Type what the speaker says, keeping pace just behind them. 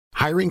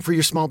Hiring for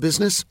your small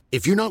business?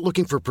 If you're not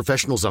looking for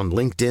professionals on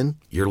LinkedIn,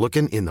 you're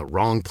looking in the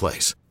wrong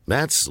place.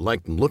 That's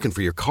like looking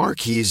for your car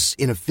keys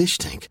in a fish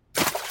tank.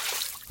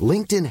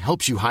 LinkedIn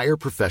helps you hire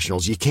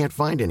professionals you can't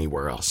find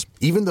anywhere else,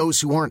 even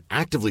those who aren't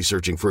actively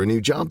searching for a new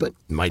job but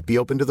might be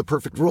open to the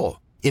perfect role.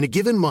 In a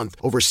given month,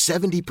 over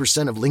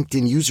 70% of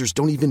LinkedIn users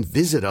don't even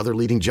visit other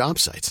leading job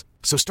sites.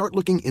 So start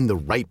looking in the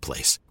right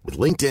place. With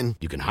LinkedIn,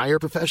 you can hire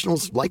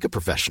professionals like a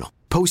professional.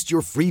 Post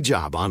your free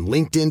job on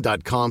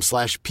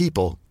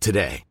linkedin.com/people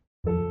today.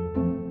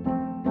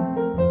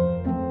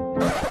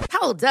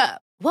 Hold up.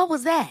 What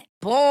was that?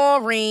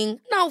 Boring.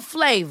 No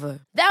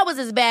flavor. That was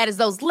as bad as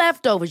those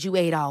leftovers you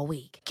ate all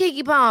week.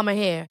 Keke Palmer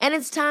here. And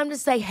it's time to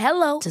say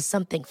hello to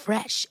something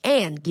fresh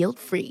and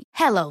guilt-free.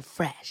 Hello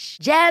Fresh.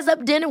 Jazz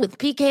up dinner with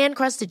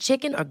pecan-crusted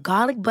chicken or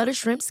garlic butter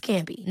shrimp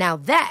scampi. Now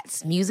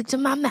that's music to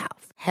my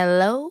mouth.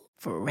 Hello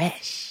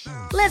Fresh.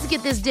 Let's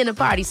get this dinner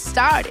party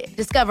started.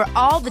 Discover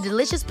all the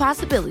delicious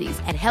possibilities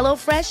at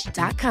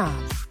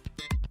HelloFresh.com.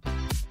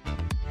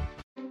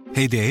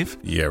 Hey, Dave.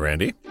 Yeah,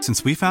 Randy.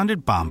 Since we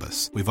founded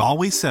Bombas, we've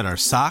always said our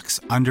socks,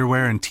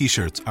 underwear, and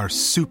T-shirts are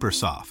super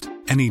soft.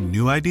 Any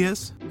new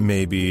ideas?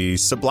 Maybe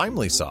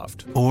sublimely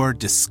soft. Or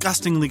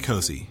disgustingly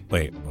cozy.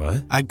 Wait,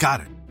 what? I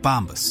got it.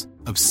 Bombas.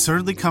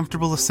 Absurdly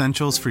comfortable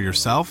essentials for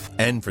yourself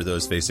and for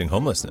those facing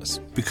homelessness.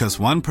 Because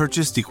one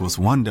purchased equals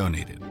one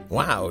donated.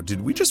 Wow,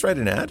 did we just write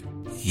an ad?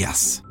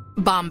 Yes.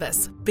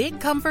 Bombas. Big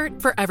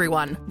comfort for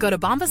everyone. Go to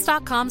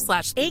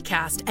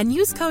bombas.com/ACAST and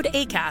use code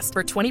ACAST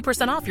for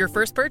 20% off your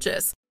first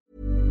purchase.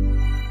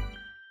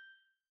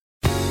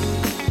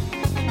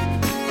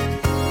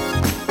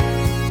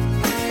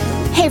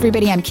 Hey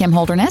everybody, I'm Kim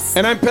Holderness.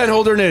 And I'm Ben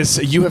Holderness.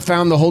 You have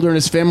found the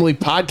Holderness Family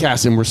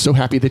Podcast, and we're so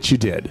happy that you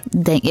did.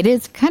 It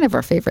is kind of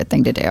our favorite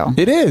thing to do.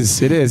 It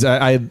is.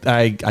 I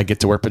get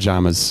to wear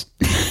pajamas.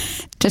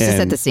 Just to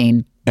set the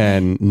scene.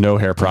 And no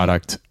hair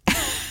product.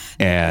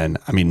 And,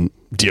 I mean,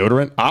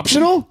 deodorant.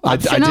 Optional?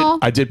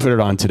 I did put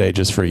it on today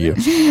just for you.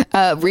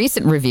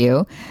 Recent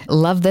review.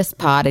 Love this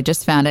pod. I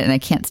just found it, and I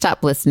can't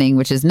stop listening,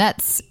 which is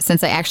nuts,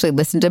 since I actually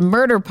listen to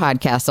murder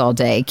podcasts all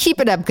day. Keep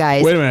it up,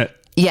 guys. Wait a minute.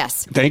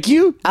 Yes. Thank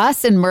you.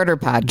 Us and murder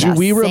podcasts. Do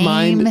we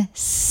remind?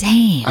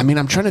 Same. I mean,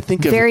 I'm trying to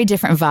think of very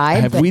different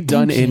vibe. Have we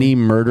done any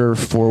murder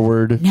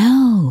forward?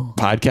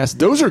 Podcasts?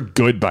 Those are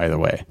good, by the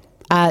way.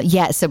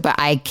 Yeah. But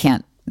I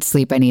can't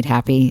sleep. I need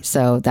happy.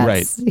 So that's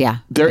right. Yeah.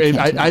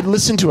 I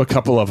listened to a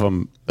couple of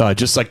them,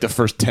 just like the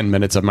first 10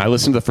 minutes of them. I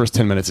listened to the first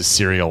 10 minutes of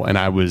Serial, and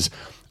I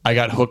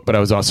got hooked, but I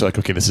was also like,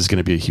 okay, this is going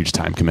to be a huge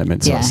time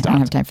commitment. So I stopped. I don't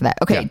have time for that.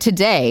 Okay. Yeah.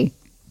 Today,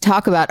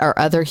 talk about our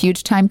other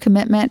huge time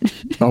commitment.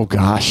 Oh,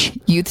 gosh.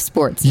 Youth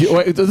sports.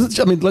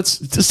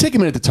 Let's take a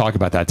minute to talk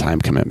about that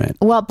time commitment.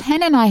 Well,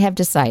 Penn and I have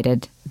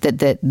decided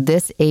that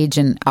this age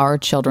and our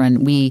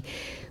children,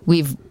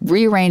 we've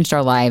rearranged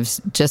our lives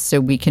just so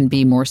we can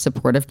be more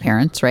supportive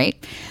parents, right?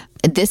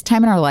 At this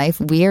time in our life,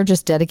 we are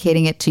just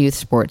dedicating it to youth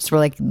sports. We're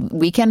like,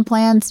 weekend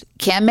plans,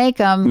 can't make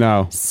them.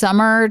 No.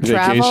 Summer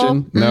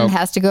travel, no.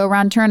 Has to go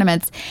around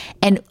tournaments.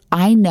 And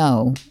I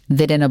know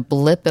that in a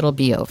blip, it'll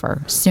be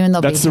over. Soon they'll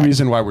be That's the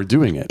reason why we're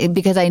doing it.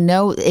 Because I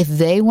know if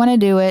they want to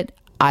do it,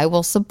 I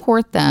will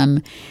support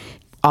them.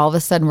 All of a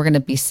sudden, we're going to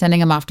be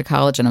sending them off to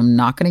college, and I'm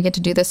not going to get to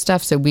do this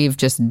stuff. So we've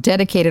just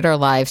dedicated our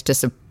lives to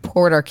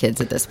support our kids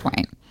at this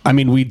point. I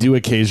mean, we do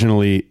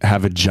occasionally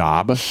have a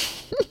job,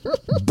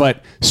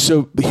 but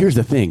here's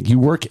the thing. You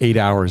work 8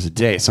 hours a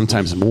day,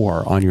 sometimes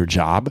more on your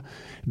job.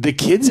 The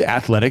kids'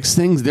 athletics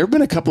things, there have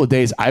been a couple of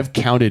days I've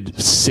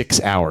counted 6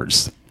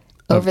 hours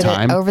of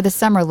time. Over the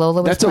summer,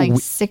 Lola was playing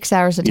 6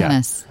 hours of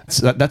tennis.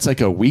 So that's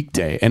like a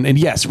weekday. And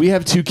yes, we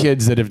have two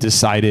kids that have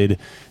decided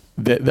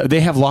that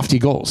they have lofty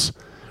goals.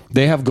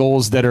 They have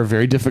goals that are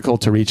very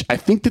difficult to reach. I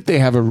think that they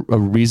have a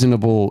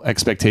reasonable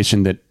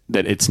expectation that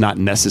it's not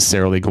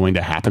necessarily going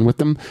to happen with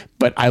them.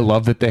 But I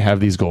love that they have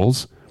these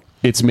goals.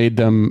 It's made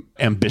them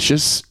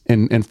ambitious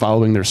in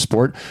following their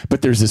sport.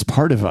 But there's this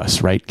part of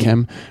us, right,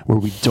 Kim, where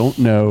we don't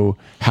know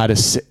how to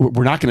say,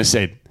 we're not going to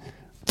say,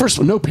 first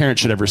of all, no parent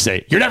should ever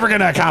say, you're never going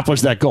to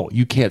accomplish that goal.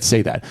 You can't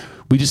say that.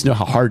 We just know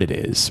how hard it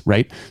is,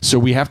 right? So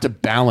we have to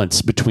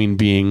balance between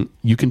being,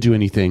 you can do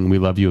anything, we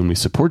love you and we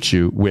support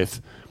you,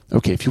 with,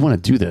 okay, if you want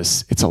to do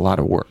this, it's a lot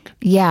of work.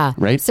 Yeah.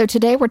 Right. So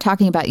today we're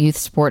talking about youth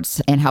sports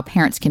and how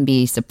parents can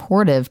be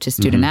supportive to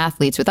student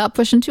athletes without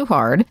pushing too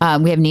hard.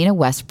 We have Nina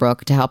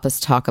Westbrook to help us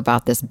talk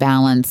about this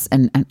balance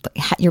and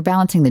you're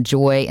balancing the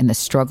joy and the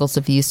struggles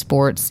of youth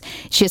sports.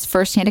 She has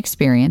firsthand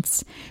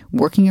experience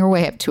working her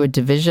way up to a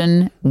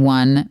Division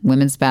I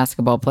women's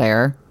basketball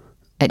player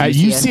at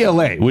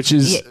UCLA, which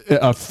is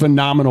a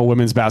phenomenal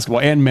women's basketball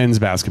and men's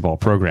basketball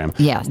program.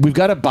 Yes. We've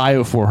got a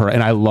bio for her,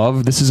 and I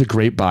love, this is a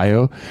great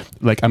bio.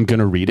 Like, I'm going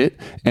to read it,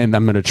 and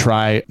I'm going to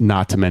try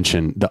not to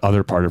mention the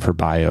other part of her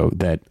bio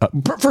that,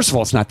 first of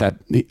all, it's not that,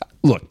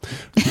 look.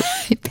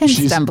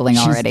 Pen's stumbling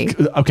already.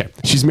 Okay.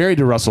 She's married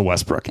to Russell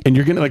Westbrook, and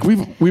you're going to, like,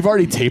 we've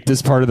already taped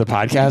this part of the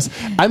podcast.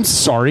 I'm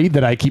sorry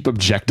that I keep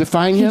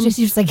objectifying him. He just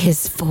used like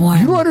his form.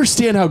 You don't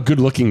understand how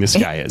good looking this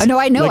guy is. No,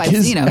 I know. Like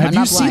I've seen him. Have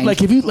you seen,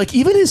 like,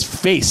 even his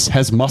face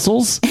has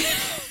muscles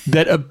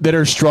that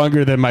are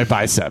stronger than my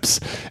biceps.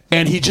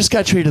 And he just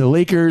got traded to the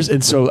Lakers,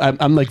 and so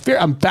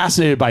I'm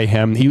fascinated by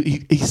him.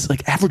 He's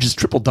like averages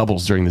triple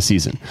doubles during the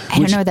season. I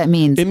don't know what that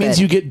means. It means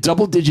you get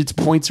double digits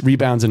points,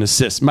 rebounds, and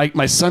assists.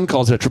 My son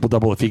calls it a triple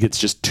double if he gets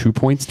just 2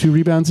 points, 2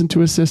 rebounds, and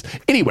 2 assists.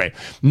 Anyway,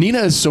 Nina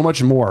is so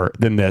much more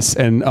than this,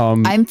 and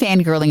I'm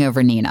fangirling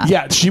over Nina.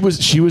 Yeah, she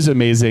was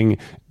amazing.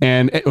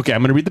 And okay,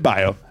 I'm going to read the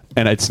bio,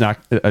 and it's not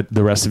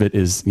the rest of it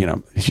is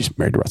she's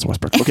married to Russell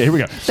Westbrook. Okay, here we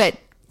go. But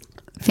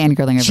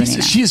fangirling over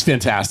Nina. She is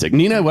fantastic.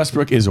 Nina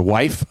Westbrook is a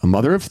wife, a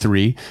mother of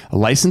 3, a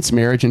licensed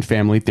marriage and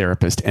family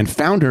therapist, and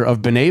founder of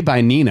B'nai by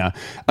Nina,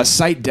 a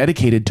site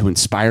dedicated to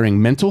inspiring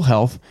mental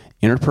health,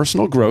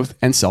 interpersonal growth,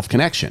 and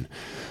self-connection.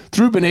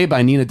 Through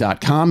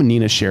B'naiByNina.com,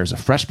 Nina shares a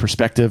fresh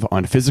perspective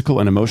on physical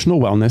and emotional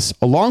wellness,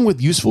 along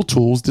with useful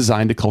tools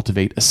designed to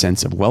cultivate a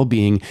sense of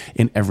well-being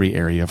in every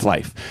area of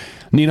life.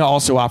 Nina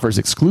also offers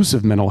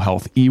exclusive mental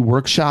health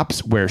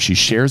e-workshops where she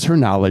shares her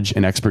knowledge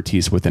and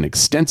expertise with an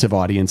extensive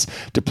audience,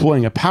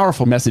 deploying a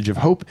powerful message of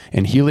hope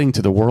and healing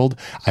to the world.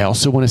 I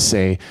also want to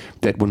say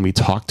that when we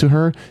talk to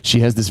her, she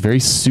has this very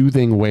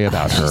soothing way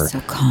about her so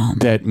calm.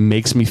 That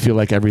makes me feel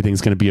like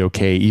everything's going to be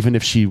okay, even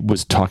if she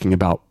was talking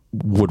about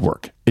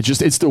woodwork.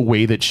 It's the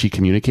way that she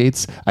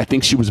communicates. I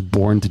think she was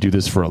born to do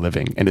this for a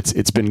living, and it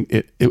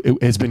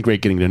has been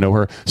great getting to know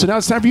her. So now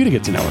it's time for you to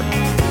get to know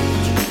her.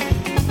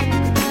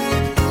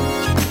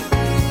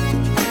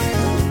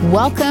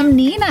 Welcome,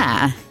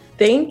 Nina.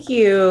 Thank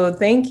you.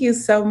 Thank you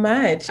so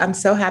much. I'm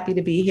so happy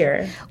to be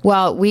here.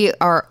 Well, we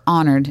are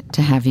honored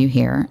to have you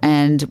here.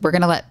 And we're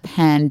going to let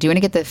Penn, do you want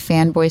to get the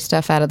fanboy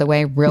stuff out of the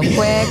way real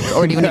quick?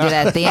 Or do you want to do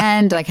that at the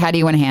end? Like, how do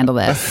you want to handle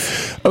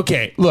this?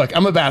 Okay, look,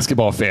 I'm a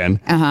basketball fan.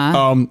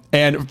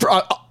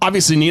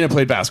 Obviously Nina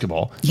played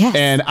basketball.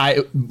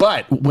 Yes.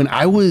 But when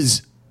I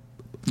was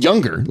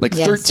younger,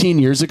 13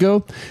 years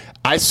ago,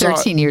 I saw...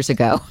 13 years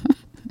ago.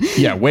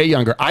 Yeah, way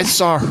younger. I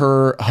saw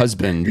her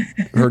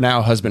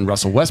now husband,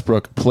 Russell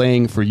Westbrook,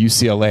 playing for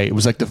UCLA.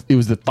 It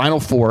was the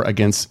Final Four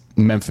against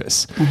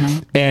Memphis.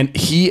 And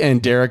he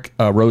and Derrick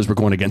Rose were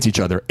going against each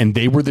other, and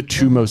they were the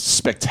 2 most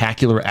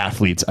spectacular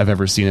athletes I've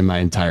ever seen in my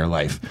entire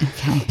life.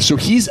 Okay. So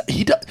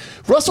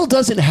Russell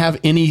doesn't have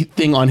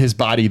anything on his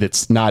body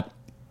that's not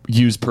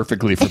used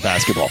perfectly for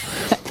basketball.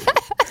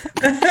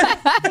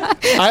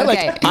 I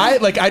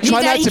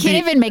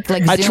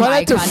try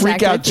not to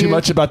freak out too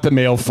much about the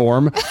male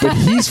form, but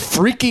he's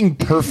freaking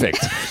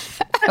perfect.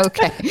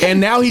 Okay.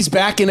 And now he's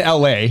back in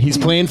LA. He's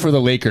playing for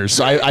the Lakers.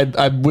 So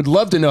I would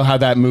love to know how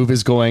that move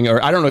is going.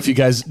 Or I don't know if you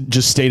guys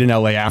just stayed in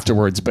LA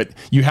afterwards, but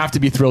you have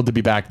to be thrilled to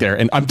be back there.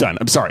 And I'm done.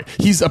 I'm sorry.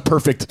 He's a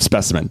perfect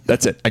specimen.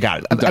 That's it. I got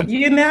it. I'm done.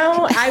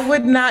 I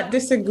would not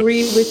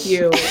disagree with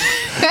you.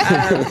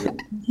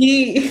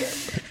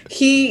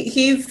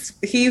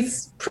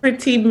 He's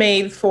pretty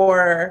made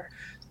for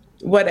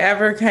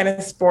whatever kind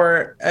of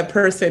sport a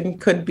person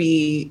could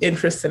be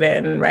interested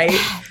in, right?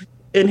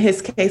 In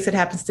his case, it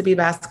happens to be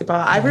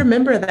basketball. I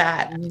remember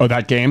that. Oh,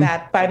 that game?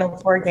 That Final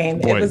Four game.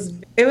 Boy.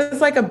 It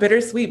was like a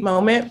bittersweet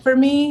moment for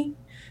me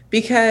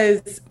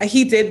because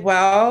he did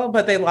well,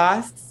 but they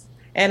lost.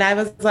 And I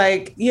was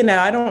like, we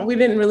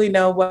didn't really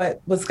know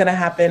what was going to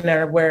happen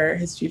or where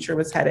his future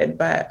was headed.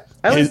 But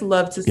I always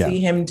love to see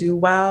him do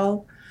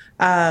well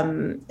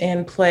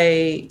and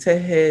play to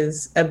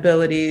his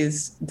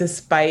abilities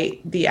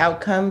despite the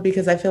outcome,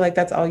 because I feel like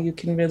that's all you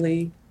can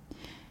really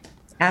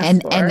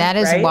ask for, and that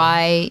is right?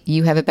 why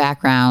you have a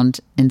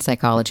background in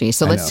psychology.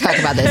 So let's talk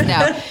about this.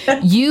 Now,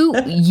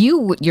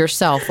 you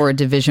yourself were a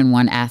Division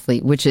I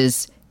athlete, which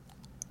is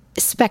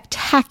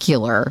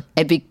spectacular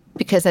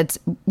because that's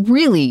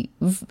really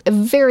a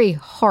very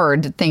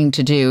hard thing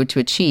to do, to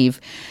achieve.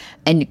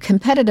 And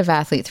competitive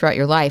athlete throughout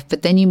your life,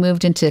 but then you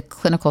moved into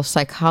clinical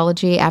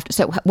psychology after.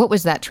 So what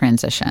was that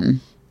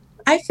transition?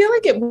 I feel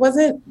like it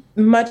wasn't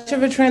much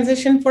of a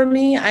transition for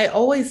me. I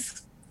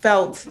always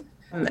felt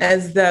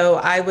as though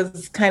I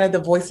was kind of the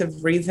voice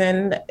of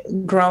reason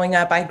growing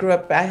up. I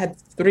had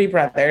 3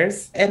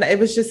 brothers, and it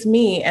was just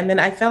me. And then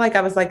I felt like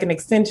I was like an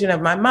extension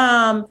of my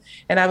mom.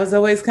 And I was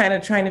always kind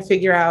of trying to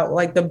figure out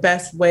like the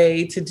best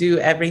way to do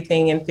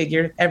everything and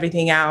figure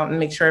everything out and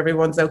make sure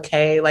everyone's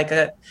okay. Like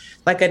a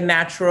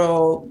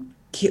natural,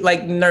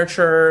 like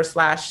nurturer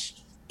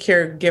 /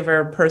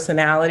 caregiver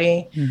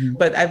personality. Mm-hmm.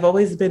 But I've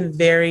always been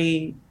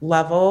very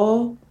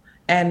level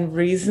and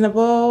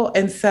reasonable.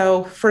 And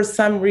so for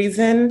some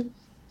reason,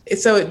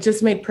 so it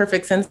just made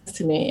perfect sense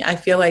to me. I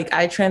feel like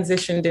I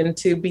transitioned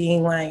into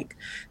being like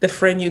the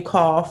friend you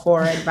call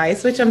for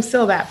advice, which I'm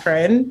still that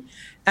friend.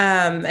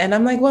 And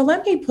I'm like, well,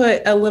 let me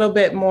put a little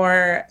bit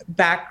more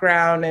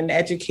background and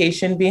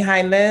education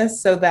behind this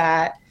so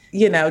that,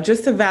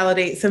 just to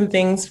validate some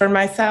things for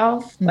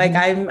myself. Mm-hmm. Like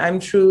I'm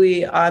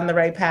truly on the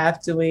right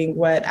path doing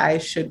what I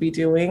should be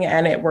doing,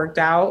 and it worked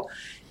out.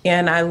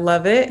 And I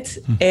love it.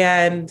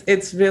 And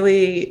it's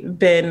really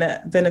been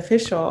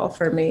beneficial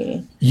for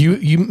me.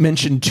 You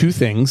mentioned 2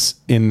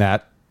 things in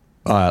that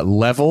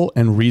level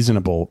and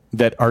reasonable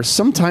that are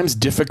sometimes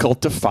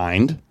difficult to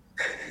find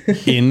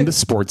in the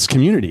sports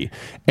community.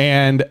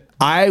 And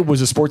I was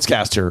a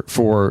sportscaster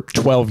for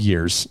 12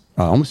 years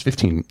almost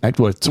 15,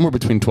 actually somewhere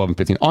between 12 and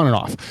 15, on and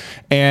off.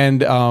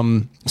 And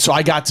so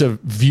I got to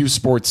view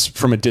sports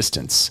from a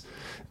distance.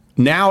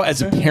 Now,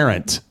 as a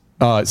parent,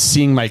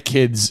 seeing my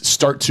kids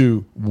start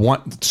to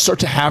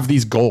have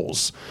these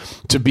goals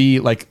to be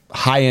like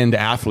high-end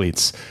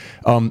athletes,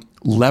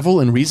 level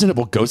and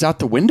reasonable goes out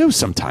the window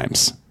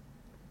sometimes.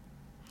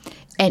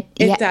 And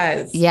it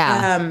does.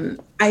 Yeah.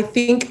 I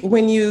think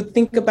when you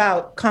think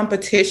about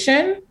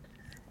competition,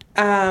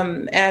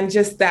 and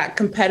just that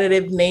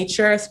competitive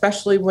nature,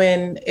 especially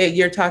when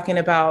you're talking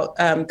about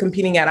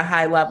competing at a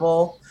high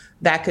level,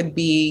 that could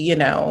be,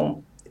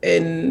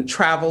 in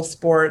travel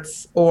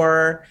sports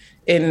or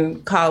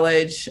in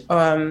college,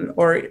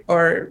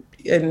 or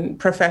in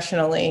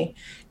professionally.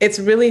 It's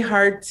really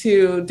hard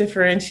to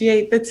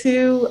differentiate the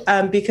two,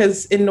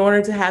 because in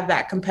order to have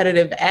that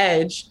competitive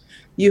edge,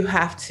 you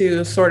have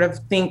to sort of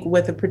think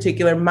with a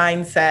particular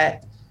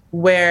mindset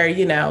where,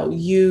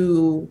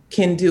 you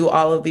can do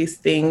all of these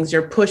things.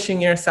 You're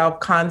pushing yourself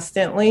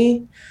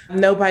constantly.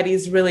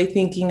 Nobody's really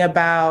thinking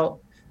about,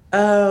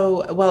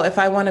 oh, well, if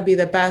I want to be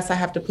the best, I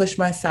have to push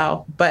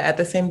myself. But at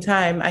the same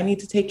time, I need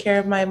to take care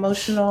of my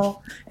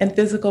emotional and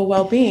physical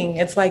well-being.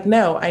 It's like,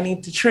 no, I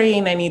need to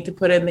train. I need to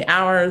put in the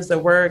hours, the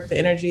work, the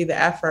energy, the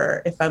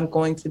effort if I'm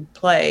going to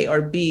play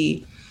or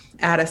be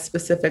at a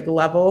specific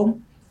level.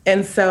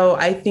 And so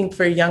I think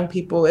for young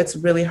people, it's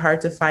really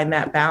hard to find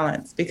that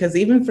balance, because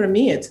even for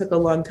me, it took a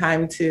long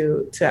time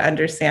to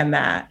understand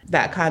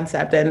that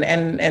concept.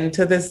 And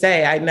to this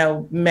day, I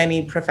know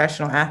many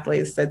professional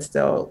athletes that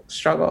still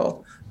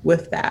struggle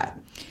with that.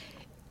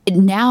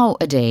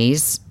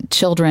 Nowadays,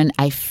 children,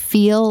 I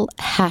feel,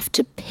 have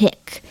to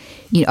pick.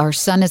 Our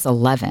son is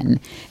 11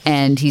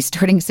 and he's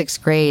starting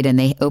 6th grade, and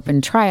they open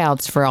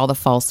tryouts for all the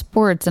fall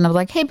sports. And I'm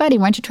like, hey, buddy,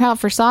 why don't you try out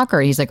for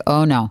soccer? He's like,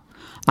 oh, no.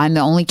 I'm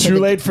the only kid. Too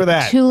late for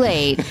that. Too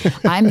late.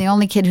 I'm the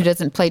only kid who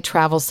doesn't play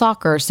travel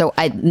soccer, so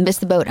I missed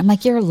the boat. I'm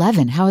like, you're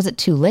 11. How is it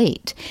too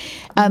late?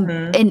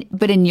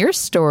 But in your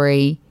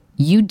story,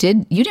 you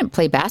didn't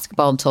play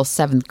basketball until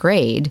 7th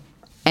grade,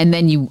 and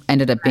then you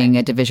ended up being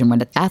a Division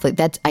I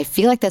athlete. I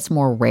feel like that's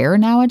more rare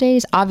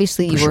nowadays.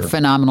 Obviously, you were a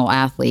phenomenal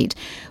athlete,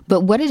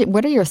 but what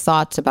are your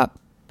thoughts about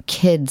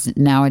kids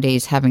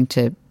nowadays having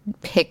to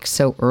pick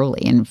so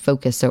early and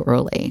focus so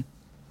early?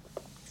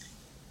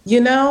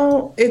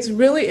 It's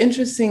really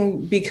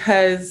interesting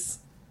because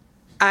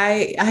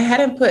I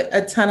hadn't put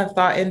a ton of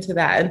thought into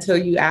that until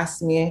you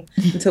asked me,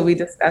 until we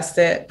discussed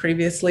it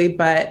previously.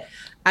 But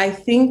I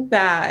think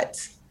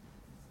that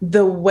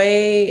the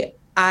way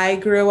I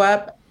grew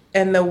up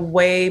and the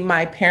way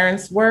my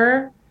parents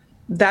were,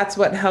 that's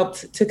what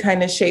helped to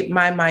kind of shape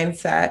my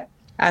mindset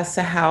as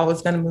to how I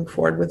was going to move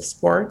forward with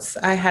sports.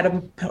 I had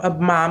a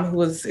mom who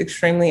was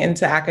extremely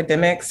into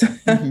academics.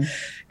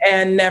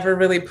 And never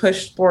really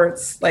pushed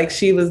sports. Like,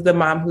 she was the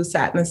mom who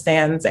sat in the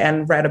stands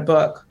and read a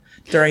book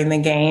during the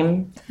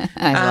game.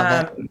 I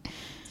love it.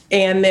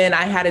 And then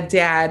I had a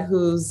dad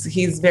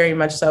he's very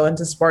much so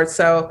into sports.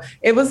 So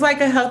it was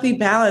like a healthy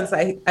balance.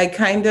 I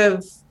kind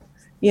of,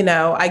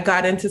 I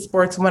got into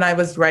sports when I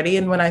was ready,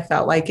 and when I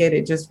felt like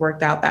it just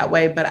worked out that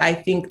way. But I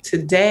think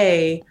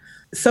today,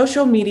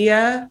 social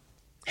media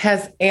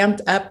has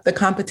amped up the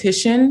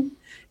competition,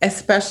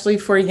 especially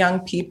for young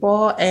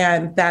people.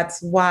 And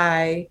that's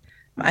why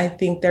I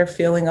think they're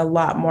feeling a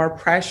lot more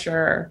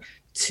pressure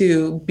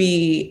to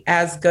be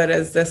as good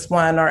as this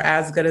one or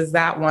as good as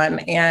that one.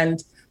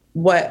 And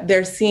what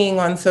they're seeing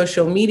on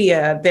social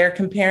media, they're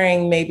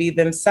comparing maybe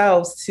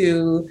themselves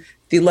to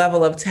the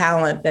level of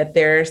talent that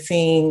they're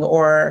seeing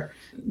or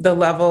the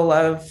level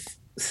of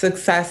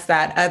success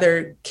that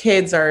other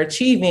kids are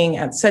achieving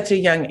at such a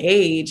young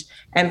age,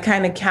 and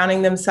kind of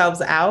counting themselves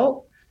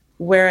out.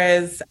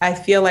 Whereas I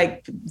feel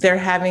like they're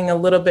having a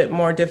little bit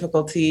more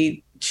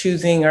difficulty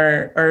choosing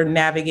or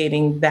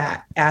navigating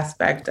that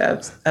aspect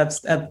of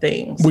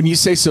things. When you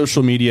say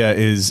social media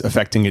is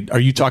affecting it, are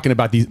you talking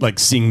about these, like,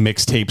 seeing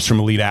mixtapes from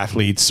elite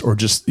athletes, or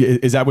just,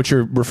 is that what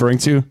you're referring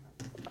to?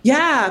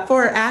 Yeah,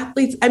 for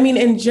athletes. I mean,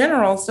 in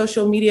general,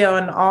 social media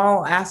on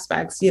all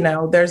aspects,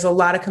 there's a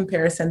lot of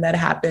comparison that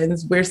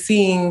happens. We're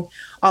seeing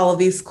all of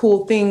these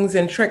cool things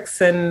and tricks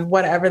and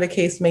whatever the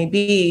case may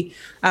be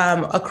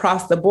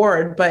across the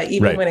board. But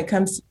even when it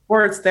comes to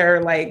sports,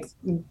 they're like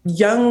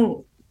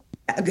young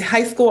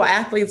high school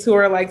athletes who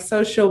are like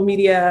social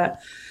media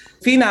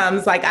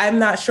phenoms. Like, I'm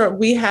not sure.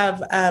 We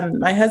have,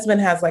 my husband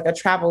has like a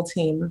travel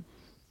team.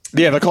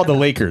 Yeah, they're called the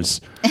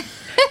Lakers.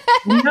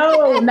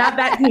 No, not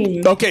that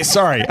team. Okay,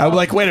 sorry. I'm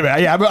like, wait a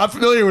minute. Yeah, I'm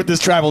familiar with this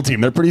travel team.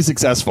 They're pretty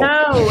successful.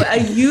 No, a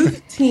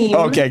youth team.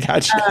 Okay,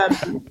 gotcha.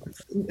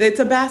 It's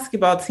a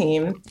basketball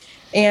team.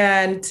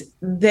 And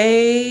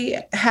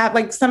they have,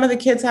 like, some of the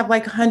kids have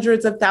like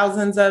hundreds of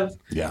thousands of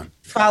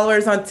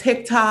followers on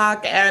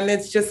TikTok. And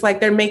it's just like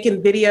they're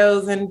making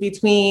videos in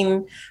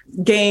between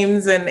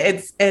games.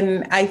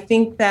 And I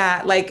think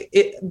that, like,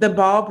 the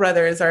Ball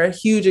brothers are a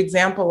huge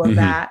example of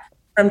that.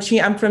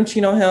 I'm from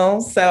Chino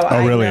Hills. So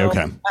really?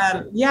 Okay.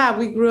 Yeah,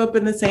 we grew up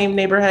in the same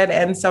neighborhood.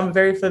 And so I'm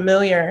very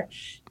familiar.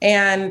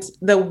 And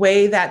the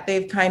way that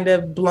they've kind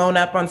of blown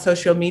up on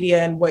social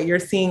media, and what you're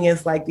seeing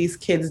is like these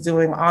kids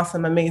doing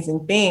awesome,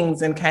 amazing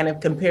things and kind of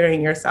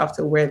comparing yourself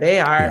to where they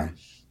are. Yeah.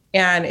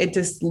 And it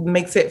just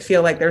makes it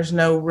feel like there's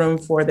no room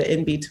for the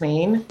in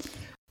between.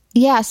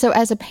 Yeah. So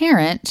as a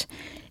parent,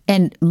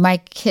 and my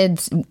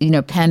kids,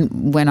 Penn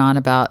went on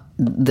about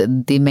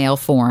the male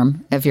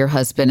form of your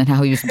husband and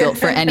how he was built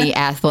for any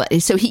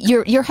athlete. So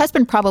your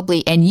husband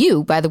probably, and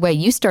you, by the way,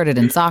 you started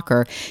in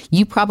soccer.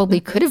 You probably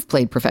could have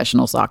played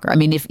professional soccer. I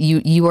mean, if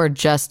you are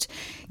just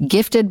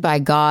gifted by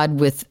God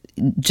with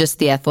just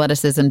the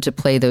athleticism to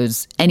play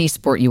any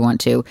sport you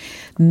want to.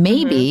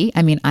 Maybe,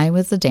 I mean, I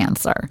was a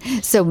dancer.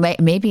 So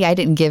maybe I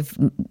didn't give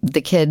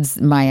the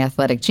kids my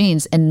athletic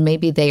genes, and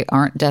maybe they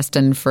aren't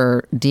destined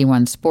for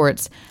D1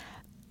 sports.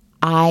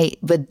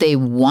 But they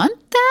want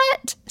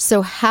that.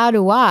 So how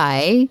do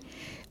I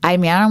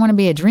mean, I don't want to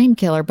be a dream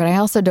killer, but I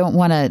also don't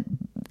want to,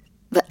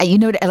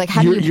 like,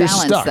 how do you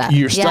balance stuck. that?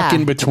 You're stuck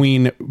in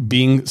between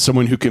being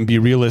someone who can be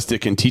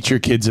realistic and teach your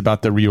kids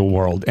about the real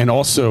world, and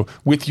also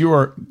with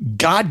your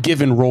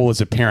God-given role as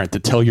a parent to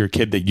tell your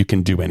kid that you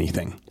can do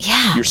anything.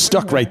 Yeah. You're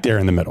stuck right there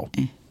in the middle.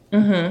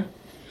 Mm-hmm.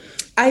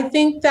 I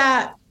think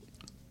that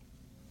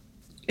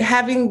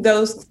having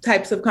those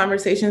types of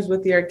conversations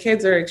with your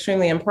kids are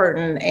extremely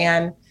important,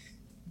 and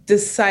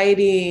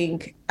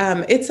deciding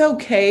it's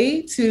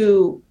okay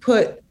to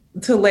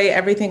lay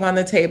everything on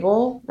the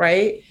table,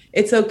 right?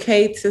 It's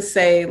okay to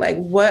say, like,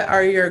 what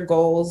are your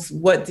goals?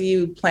 What do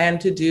you plan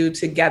to do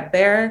to get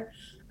there?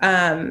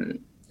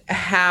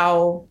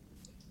 How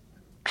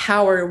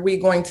are we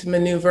going to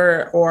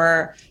maneuver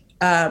or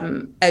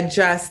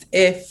adjust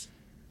if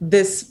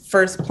this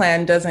first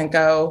plan doesn't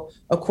go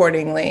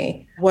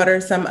accordingly? What are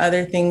some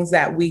other things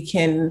that we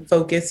can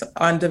focus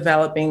on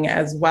developing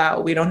as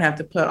well? We don't have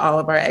to put all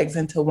of our eggs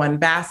into one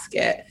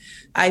basket.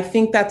 I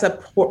think that's an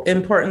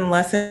important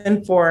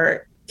lesson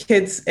for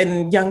kids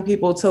and young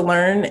people to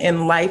learn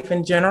in life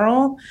in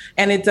general.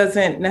 And it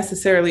doesn't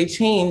necessarily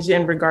change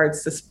in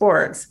regards to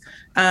sports.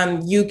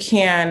 You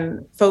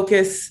can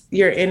focus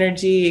your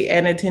energy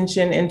and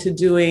attention into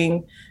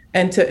doing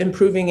and to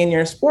improving in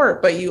your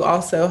sport, but you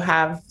also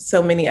have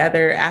so many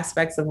other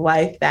aspects of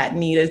life that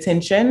need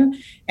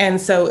attention. And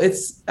so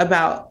it's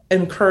about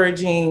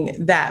encouraging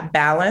that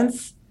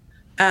balance.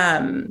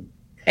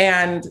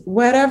 And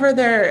whatever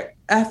their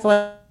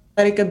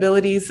athletic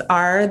abilities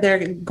are,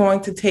 they're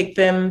going to take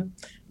them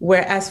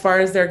as far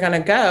as they're going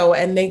to go,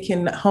 and they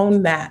can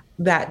hone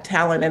that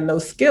talent and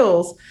those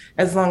skills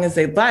as long as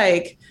they'd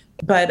like.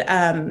 But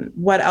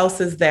what else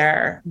is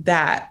there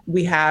that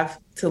we have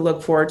to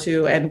look forward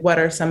to, and what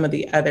are some of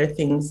the other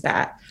things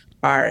that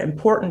are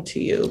important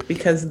to you?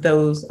 Because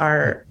those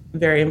are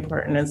very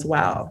important as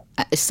well.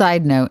 A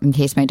side note, in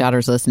case my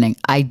daughter's listening,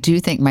 I do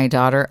think my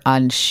daughter,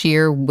 on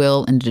sheer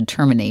will and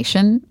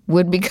determination,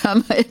 would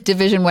become a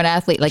Division I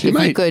athlete. Like,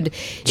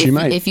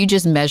 if you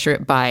just measure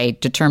it by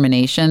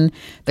determination,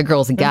 the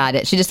girl's got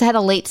it. She just had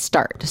a late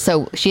start.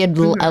 So she had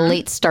a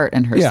late start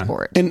in her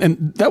sport.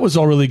 And that was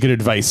all really good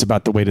advice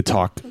about the way to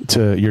talk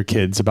to your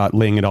kids about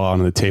laying it all on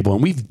the table.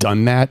 And we've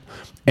done that.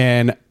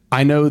 And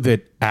I know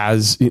that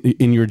as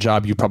in your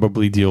job, you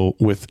probably deal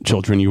with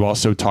children. You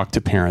also talk to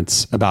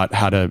parents about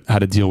how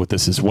to deal with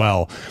this as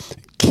well.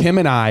 Kim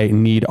and I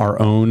need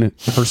our own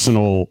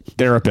personal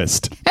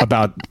therapist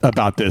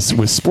about this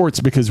with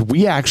sports, because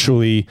we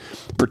actually,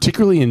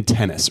 particularly in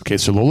tennis. Okay,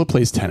 so Lola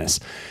plays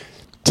tennis.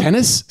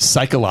 Tennis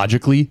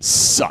psychologically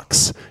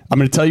sucks. I'm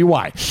going to tell you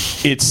why.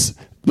 It's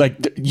like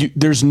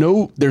there's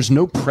no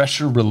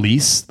pressure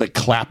release, like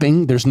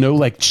clapping. There's no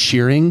like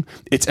cheering.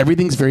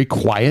 Everything's very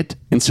quiet,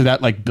 and so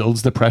that like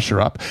builds the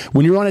pressure up.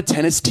 When you're on a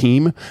tennis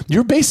team,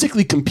 you're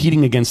basically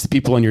competing against the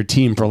people on your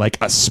team for like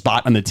a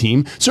spot on the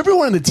team. So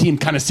everyone on the team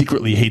kind of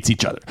secretly hates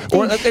each other,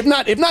 or if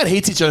not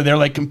hates each other, they're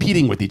like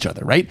competing with each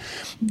other, right?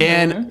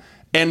 And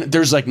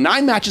there's like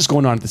 9 matches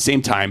going on at the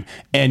same time,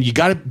 and you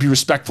got to be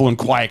respectful and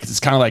quiet because it's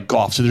kind of like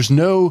golf. So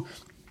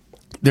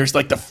there's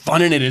like the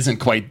fun in it isn't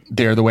quite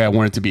there the way I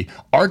want it to be.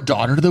 Our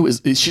daughter, though,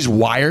 she's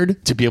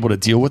wired to be able to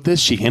deal with this.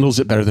 She handles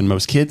it better than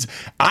most kids.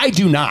 I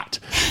do not.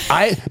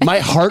 My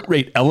heart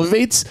rate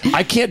elevates.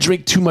 I can't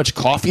drink too much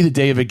coffee the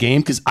day of a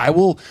game because I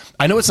know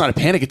it's not a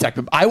panic attack,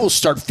 but I will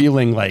start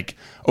feeling like,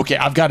 okay,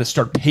 I've got to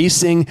start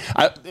pacing.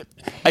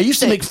 I used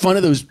to make fun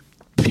of those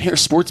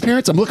sports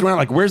parents. I'm looking around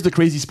like, where's the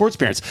crazy sports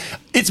parents?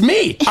 It's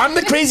me. I'm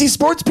the crazy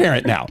sports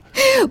parent now.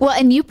 Well,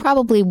 and you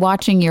probably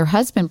watching your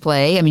husband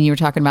play. I mean, you were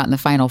talking about in the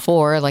Final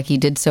Four, like he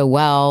did so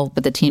well,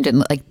 but the team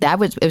didn't. Like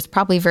it was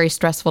probably very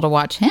stressful to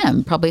watch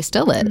him. Probably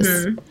still is.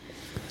 Mm-hmm.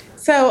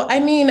 So,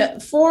 I mean,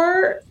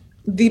 for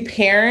the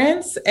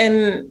parents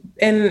and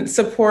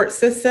support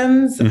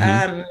systems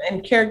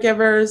and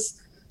caregivers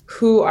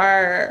who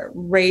are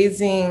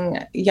raising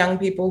young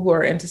people who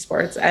are into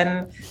sports,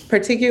 and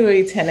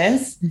particularly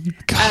tennis.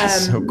 God,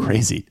 so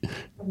crazy.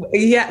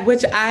 Yeah,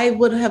 which I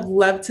would have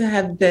loved to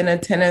have been a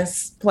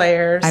tennis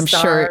player. I'm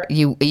sure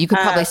you could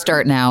probably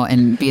start now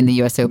and be in the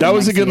U.S. Open. That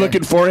was a good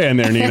looking forehand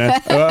there, Nina.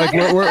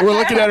 We're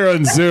looking at her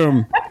on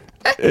Zoom.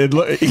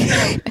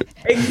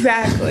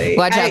 Exactly.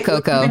 Watch out,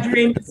 Coco. My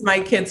dream is my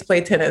kids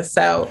play tennis.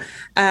 So,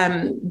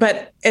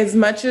 but as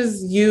much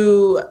as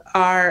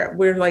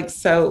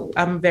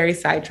I'm very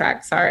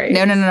sidetracked. Sorry.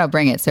 No.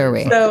 Bring it. So are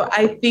we. So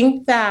I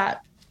think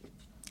that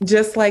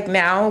just like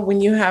now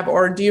when you have,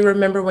 or do you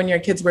remember when your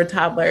kids were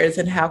toddlers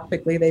and how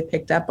quickly they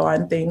picked up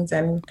on things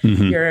and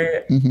your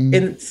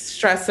in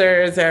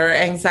stressors or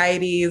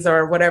anxieties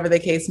or whatever the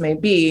case may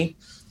be.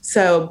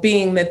 So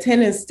being the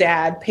tennis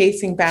dad,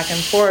 pacing back and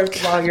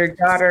forth while your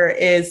daughter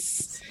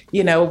is,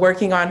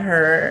 working on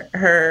her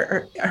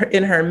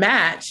in her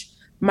match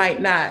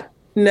might not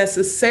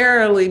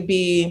necessarily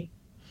be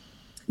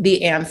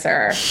the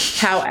answer.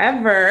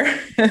 However,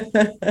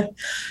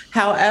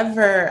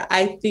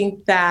 I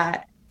think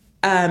that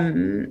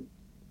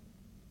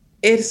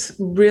it's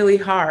really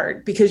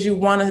hard because you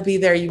want to be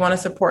there. You want to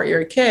support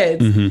your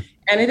kids.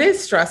 And it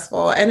is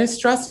stressful, and it's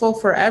stressful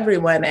for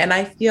everyone. And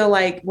I feel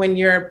like when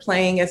you're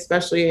playing,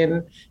 especially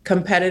in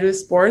competitive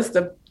sports,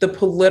 the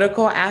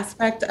political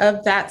aspect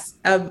of that,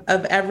 of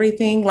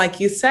everything, like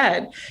you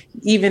said,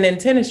 even in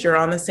tennis, you're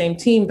on the same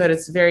team, but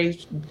it's very,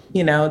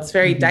 it's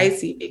very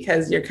dicey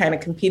because you're kind of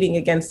competing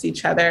against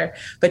each other,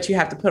 but you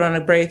have to put on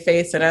a brave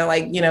face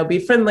and be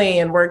friendly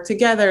and work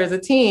together as a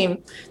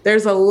team.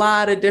 There's a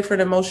lot of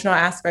different emotional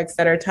aspects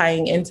that are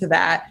tying into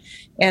that.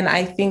 And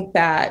I think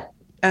that,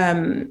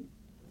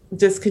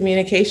 just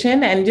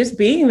communication and just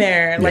being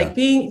there,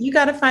 you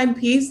got to find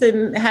peace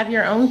and have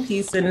your own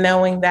peace and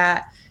knowing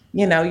that,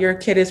 your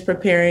kid is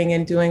preparing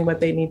and doing what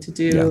they need to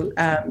do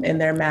in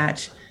their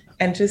match,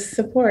 and just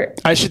support.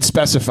 I should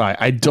specify,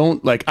 I know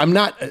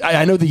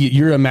that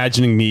you're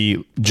imagining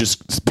me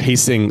just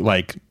pacing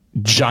like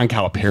John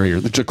Calipari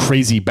or a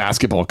crazy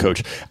basketball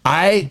coach.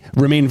 I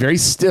remain very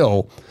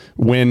still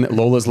when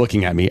Lola's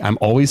looking at me. I'm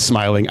always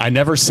smiling. I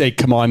never say,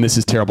 come on, this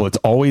is terrible. It's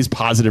always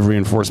positive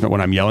reinforcement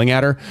when I'm yelling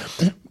at her.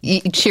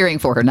 Cheering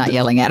for her, not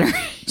yelling at her.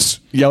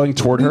 Yelling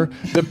toward her.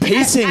 The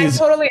pacing is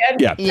totally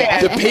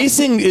the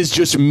pacing is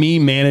just me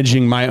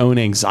managing my own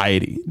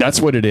anxiety.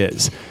 That's what it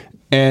is.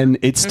 And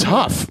it's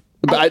tough.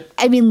 But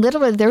I mean,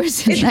 literally, there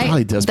was she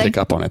probably does pick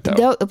up on it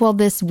though. Well,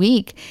 this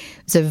week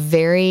was a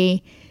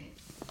very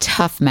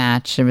tough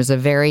match. It was a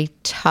very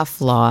tough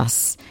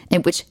loss,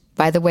 in which,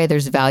 by the way,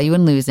 there's value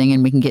in losing,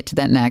 and we can get to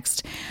that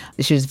next.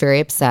 She was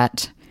very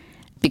upset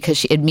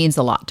because it means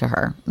a lot to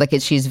her.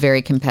 She's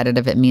very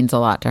competitive. It means a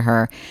lot to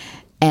her.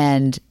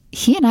 And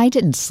he and I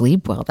didn't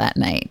sleep well that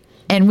night.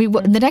 And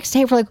the next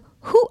day we're like,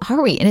 who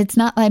are we? And it's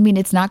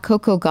not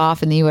Coco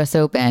Gauff in the U.S.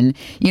 Open.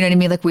 You know what I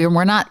mean?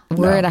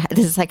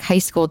 This is like high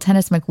school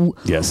tennis. I'm like,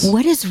 yes.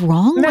 What is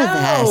wrong with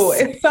us? No,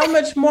 it's so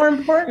much more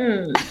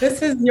important.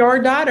 This is your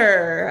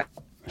daughter.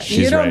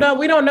 We don't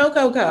know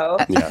Coco.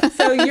 Yeah.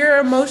 So you're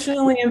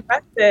emotionally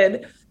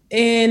invested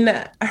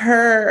in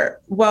her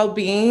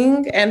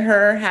well-being and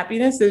her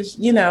happiness.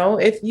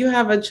 If you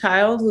have a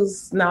child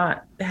who's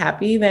not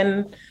happy,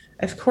 then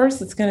of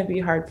course it's going to be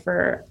hard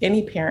for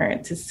any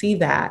parent to see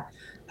that.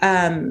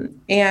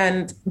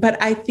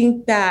 But I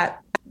think that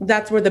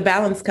that's where the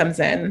balance comes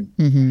in.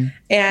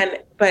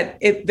 But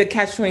the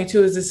catch-22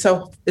 is it's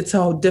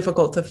so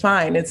difficult to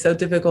find. It's so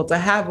difficult to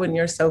have when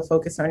you're so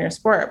focused on your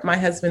sport. My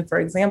husband, for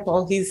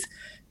example, he's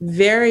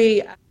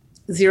very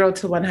 0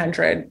 to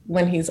 100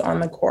 when he's on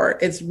the court.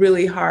 It's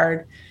really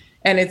hard.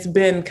 And it's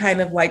been kind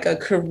of like a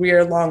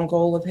career-long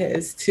goal of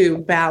his to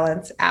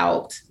balance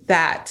out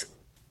that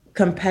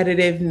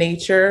competitive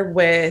nature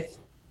with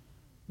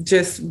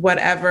just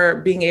whatever,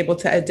 being able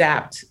to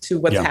adapt to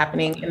what's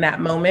happening in that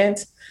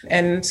moment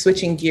and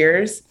switching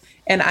gears.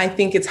 And I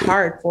think it's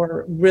hard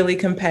for really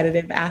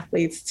competitive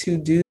athletes to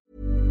do.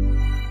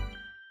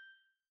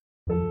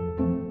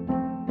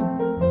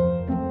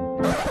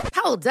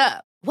 Hold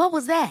up. What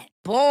was that?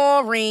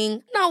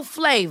 Boring. No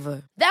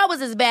flavor. That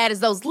was as bad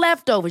as those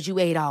leftovers you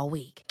ate all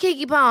week.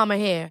 Keke Palmer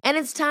here. And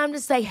it's time to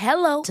say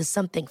hello to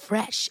something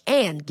fresh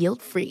and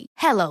guilt-free.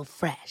 Hello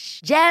Fresh.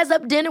 Jazz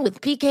up dinner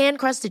with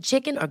pecan-crusted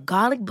chicken or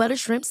garlic butter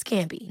shrimp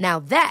scampi. Now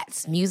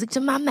that's music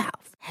to my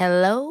mouth.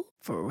 Hello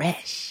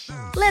Fresh.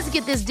 Let's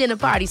get this dinner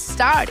party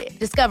started.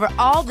 Discover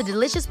all the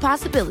delicious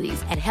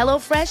possibilities at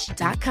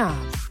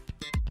HelloFresh.com.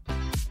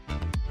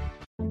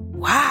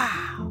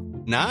 Wow.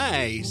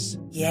 Nice.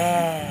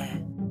 Yeah.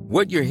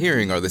 What you're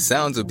hearing are the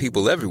sounds of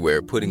people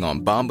everywhere putting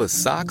on Bombas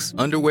socks,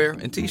 underwear,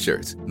 and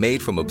T-shirts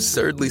made from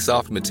absurdly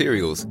soft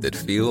materials that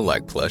feel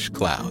like plush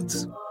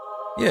clouds.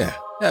 Yeah,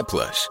 that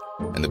plush.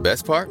 And the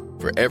best part?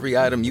 For every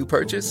item you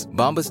purchase,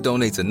 Bombas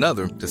donates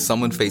another to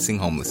someone facing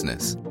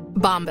homelessness.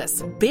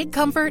 Bombas. Big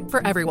comfort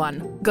for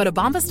everyone. Go to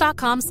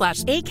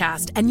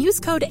bombas.com/ACAST and use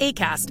code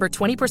ACAST for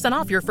 20%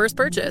 off your first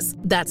purchase.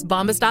 That's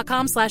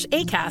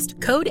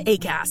bombas.com/ACAST. Code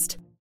ACAST.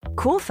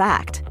 Cool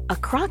fact, a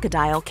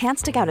crocodile can't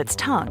stick out its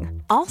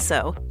tongue.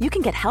 Also, you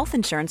can get health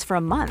insurance for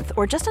a month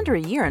or just under a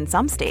year in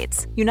some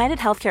states. United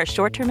Healthcare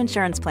short-term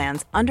insurance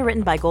plans,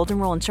 underwritten by Golden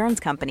Rule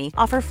Insurance Company,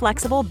 offer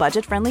flexible,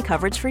 budget-friendly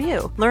coverage for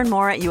you. Learn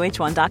more at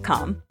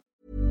uh1.com.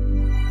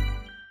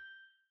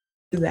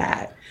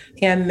 That.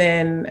 And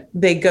then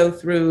they go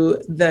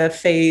through the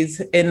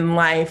phase in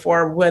life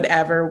or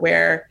whatever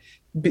where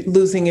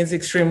losing is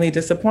extremely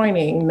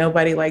disappointing.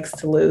 Nobody likes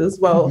to lose.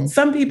 Well,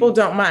 some people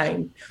don't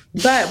mind.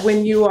 But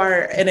when you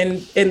are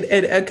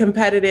a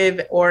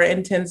competitive or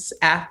intense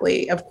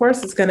athlete, of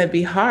course, it's going to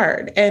be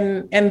hard.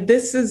 And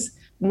this is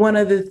one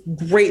of the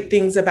great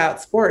things about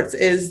sports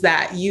is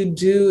that you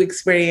do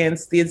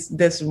experience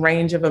this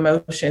range of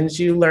emotions.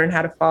 You learn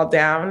how to fall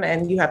down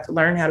and you have to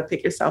learn how to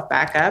pick yourself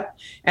back up.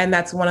 And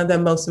that's one of the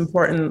most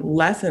important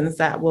lessons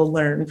that we'll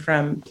learn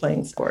from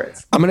playing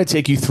sports. I'm going to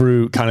take you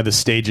through kind of the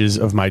stages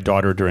of my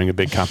daughter during a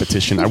big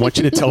competition. I want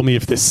you to tell me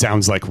if this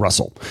sounds like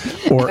Russell.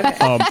 Or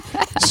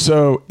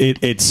so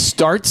it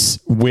starts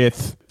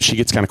with, she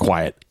gets kind of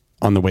quiet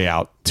on the way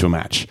out to a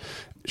match.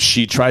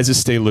 She tries to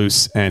stay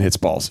loose and hits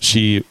balls.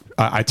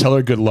 I tell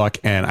her good luck,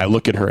 and I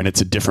look at her, and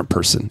it's a different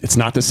person. It's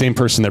not the same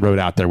person that rode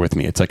out there with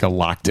me. It's like a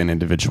locked-in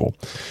individual.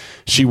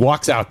 She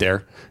walks out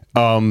there.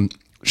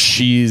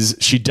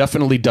 She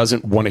definitely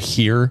doesn't want to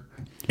hear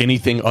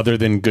anything other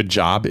than good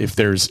job. If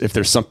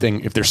there's something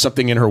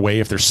in her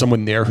way, if there's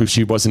someone there who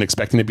she wasn't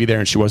expecting to be there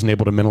and she wasn't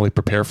able to mentally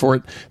prepare for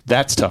it,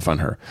 that's tough on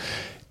her.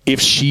 If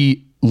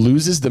she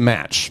loses the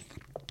match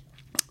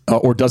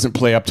or doesn't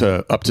play up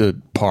to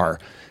par,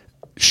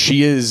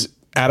 she is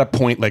at a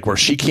point like where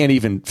she can't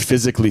even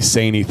physically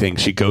say anything.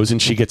 She goes and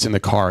she gets in the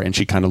car and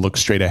she kind of looks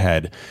straight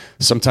ahead.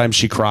 Sometimes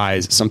she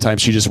cries. Sometimes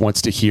she just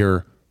wants to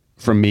hear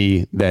from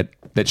me that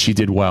she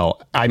did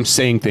well. I'm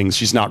saying things,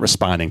 she's not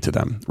responding to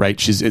them, right?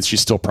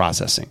 She's still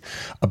processing.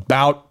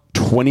 About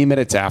 20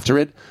 minutes after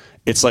it,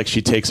 it's like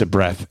she takes a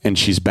breath and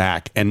she's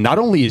back. And not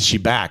only is she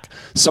back,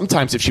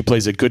 sometimes if she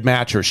plays a good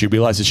match or she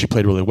realizes she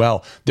played really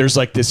well, there's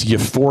like this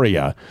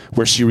euphoria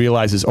where she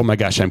realizes, oh my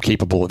gosh, I'm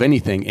capable of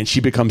anything. And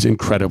she becomes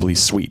incredibly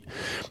sweet.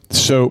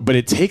 But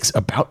it takes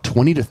about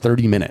 20 to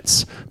 30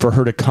 minutes for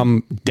her to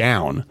come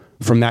down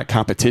from that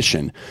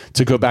competition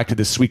to go back to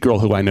this sweet girl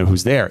who I know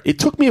who's there. It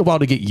took me a while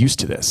to get used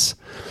to this.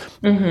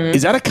 Mm-hmm.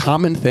 Is that a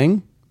common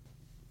thing?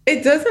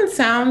 It doesn't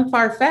sound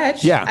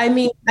far-fetched. Yeah. I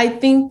mean, I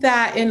think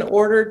that in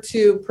order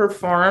to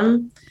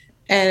perform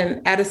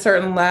and at a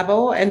certain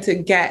level and to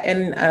get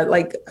in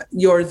like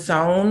your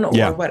zone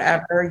or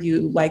whatever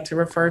you like to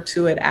refer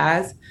to it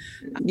as,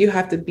 you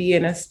have to be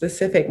in a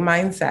specific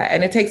mindset.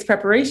 And it takes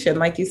preparation.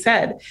 Like you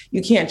said,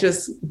 you can't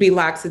just be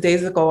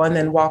lackadaisical and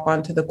then walk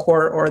onto the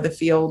court or the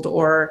field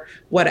or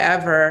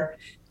whatever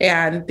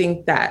and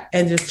think that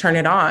and just turn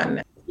it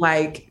on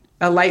like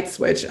a light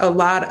switch. A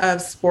lot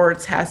of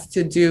sports has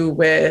to do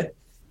with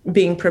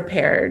being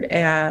prepared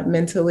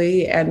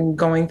mentally and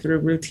going through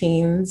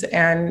routines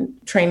and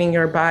training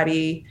your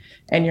body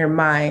and your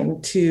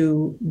mind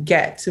to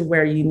get to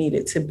where you need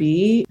it to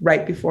be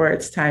right before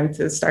it's time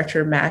to start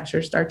your match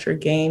or start your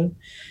game.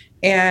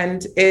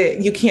 And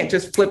you can't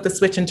just flip the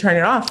switch and turn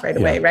it off right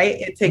away, right?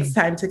 It takes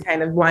time to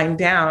kind of wind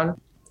down.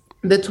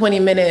 The 20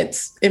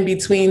 minutes in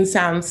between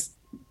sounds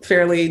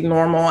fairly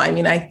normal. I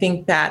mean, I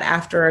think that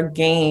after a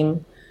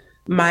game,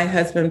 my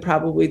husband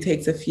probably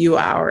takes a few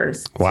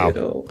hours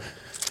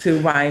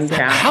to wind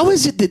down. How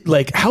is it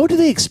that, how do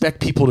they expect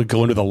people to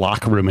go into the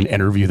locker room and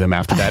interview them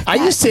after that? I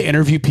used to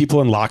interview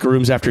people in locker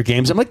rooms after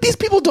games. I'm like, these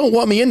people don't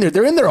want me in there.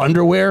 They're in their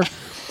underwear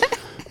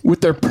with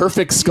their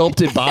perfect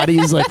sculpted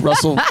bodies like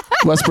Russell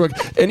Westbrook.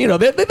 And, they don't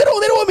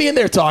want me in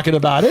there talking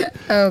about it.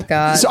 Oh,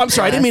 God. So I'm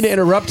sorry, I didn't mean to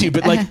interrupt you,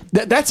 but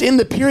that's in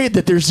the period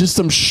that there's just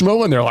some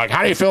schmo in there. Like,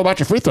 how do you feel about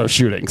your free throw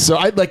shooting? So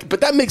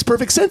but that makes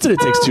perfect sense that it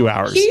takes 2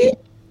 hours.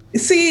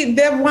 See,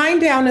 the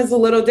wind down is a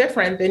little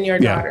different than your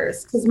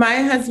daughter's because my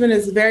husband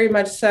is very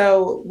much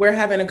so, we're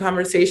having a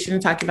conversation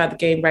talking about the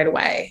game right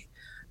away.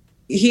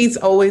 He's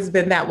always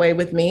been that way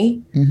with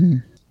me. Mm-hmm.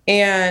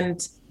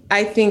 And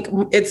I think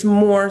it's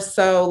more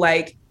so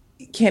like,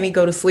 can he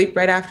go to sleep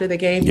right after the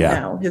game? Yeah.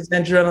 No, his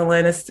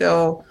adrenaline is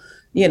still,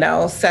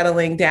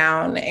 settling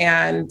down.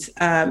 And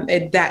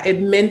it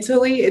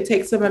mentally, it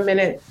takes him a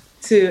minute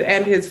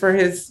for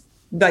his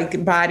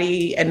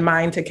body and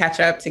mind to catch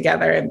up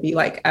together and be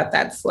like at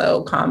that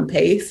slow, calm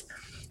pace.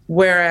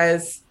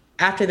 Whereas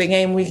after the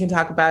game, we can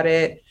talk about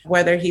it,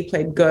 whether he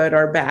played good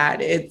or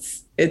bad. It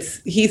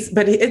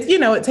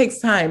takes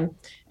time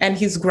and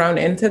he's grown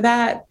into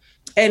that.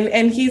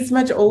 And he's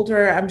much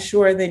older, I'm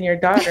sure, than your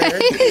daughter.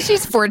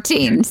 She's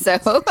 14,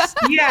 so.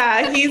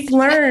 Yeah, he's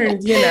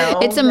learned,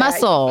 It's a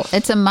muscle.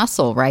 It's a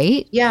muscle,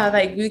 right? Yeah,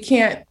 you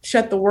can't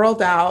shut the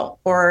world out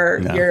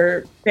or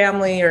your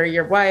family or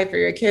your wife or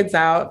your kids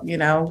out,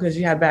 because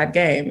you had a bad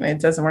game. It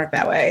doesn't work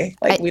that way.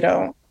 We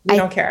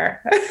don't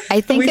care. I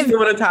think we still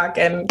want to talk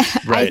and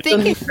I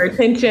think for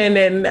attention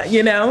and,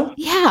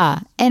 Yeah.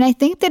 And I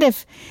think that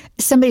if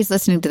somebody's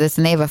listening to this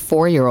and they have a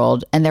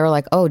 4-year-old and they're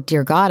like, oh,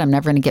 dear God, I'm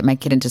never going to get my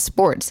kid into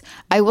sports.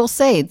 I will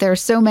say there are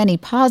so many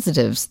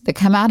positives that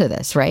come out of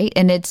this, right?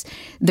 And it's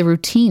the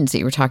routines that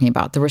you were talking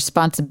about, the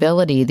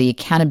responsibility, the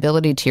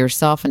accountability to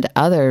yourself and to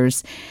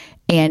others.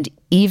 And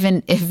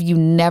even if you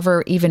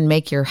never even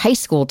make your high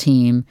school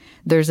team,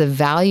 there's a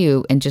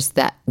value in just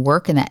that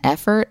work and that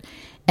effort.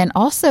 And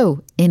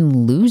also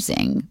in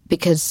losing,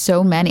 because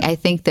so many, I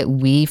think that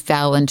we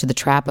fell into the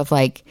trap of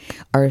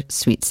our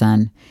sweet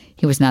son,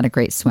 He was not a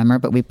great swimmer,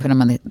 but we put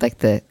him on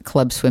the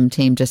club swim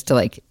team just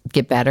to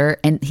get better.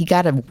 And he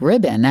got a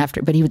ribbon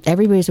after, but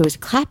everybody was always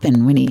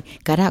clapping when he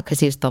got out because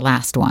he was the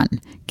last one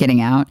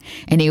getting out.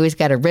 And he always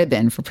got a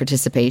ribbon for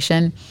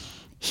participation.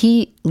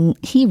 He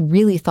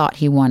really thought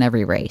he won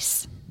every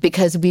race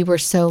because we were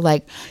so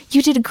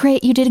you did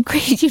great, you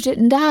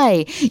didn't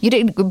die.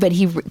 But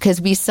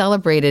because we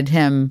celebrated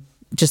him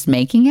just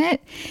making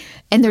it.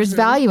 And there's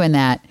value in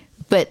that,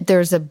 but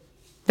there's a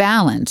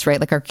balance,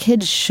 right? Our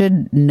kids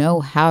should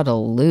know how to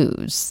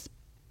lose,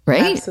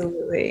 right?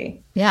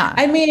 Absolutely. Yeah.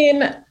 I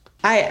mean,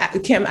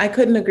 Kim, I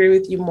couldn't agree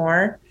with you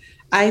more.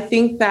 I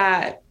think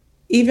that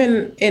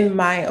even in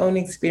my own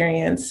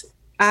experience,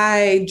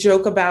 I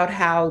joke about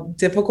how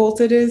difficult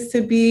it is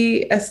to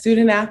be a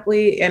student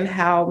athlete and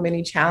how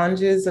many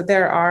challenges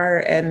there are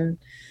and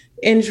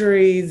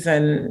injuries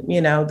and,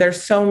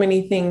 there's so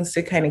many things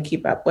to kind of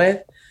keep up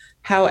with.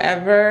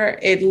 However,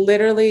 it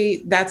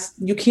literally,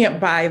 you can't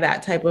buy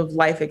that type of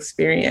life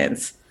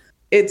experience.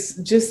 It's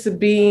just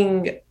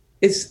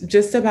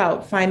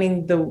about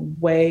finding the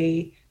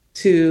way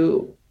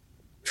to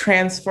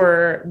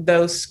transfer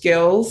those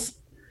skills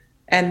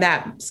and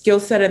that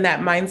skill set and that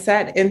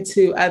mindset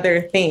into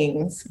other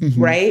things,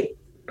 right?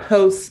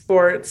 Post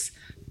sports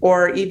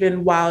or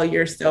even while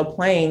you're still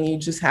playing, you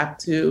just have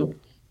to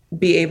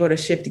be able to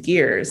shift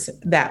gears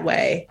that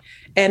way.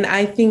 And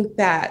I think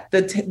that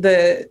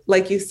the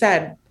like you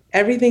said,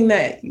 everything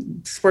that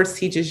sports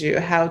teaches you,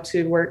 how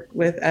to work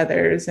with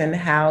others and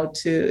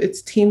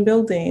it's team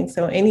building.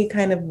 So any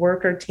kind of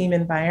work or team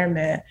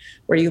environment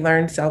where you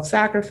learn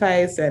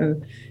self-sacrifice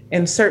and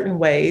in certain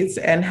ways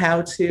and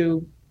how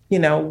to,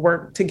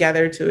 work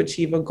together to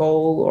achieve a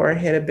goal or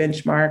hit a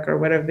benchmark or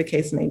whatever the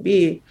case may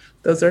be,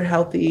 those are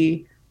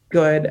healthy,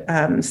 good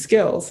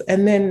skills.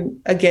 And then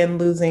again,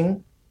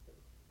 losing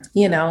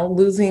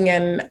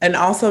and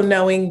also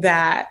knowing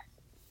that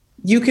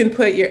you can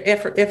put your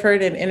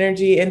effort and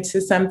energy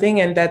into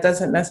something and that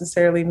doesn't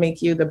necessarily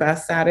make you the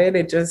best at it.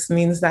 It just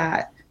means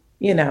that,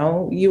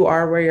 you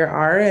are where you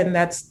are and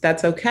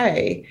that's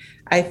okay.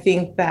 I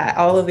think that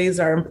all of these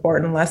are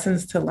important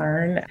lessons to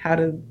learn how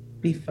to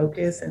be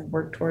focused and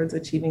work towards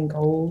achieving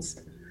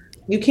goals.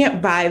 You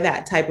can't buy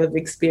that type of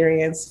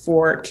experience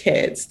for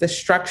kids. The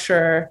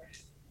structure,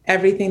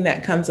 everything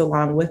that comes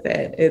along with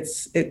it.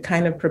 It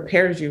kind of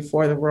prepares you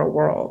for the real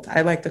world.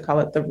 I like to call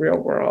it the real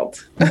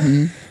world.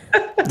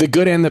 The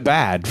good and the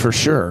bad, for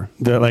sure.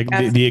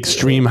 The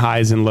extreme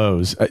highs and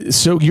lows.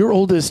 So your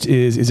oldest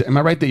is, am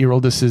I right that your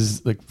oldest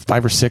is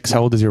 5 or 6?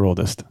 How old is your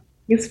oldest?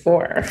 He's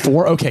 4.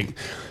 4? Okay.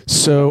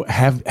 So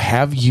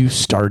have you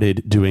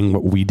started doing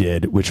what we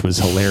did, which was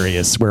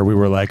hilarious, where we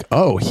were like,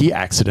 oh, he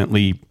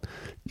accidentally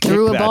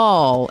threw a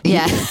ball.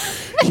 Yeah.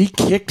 He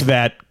kicked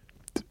that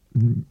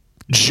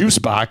juice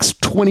box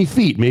 20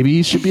 feet. Maybe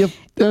he should be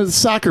a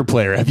soccer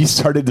player. Have you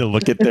started to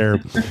look at their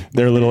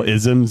little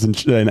isms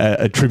and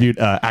attribute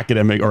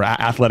academic or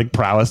athletic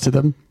prowess to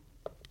them?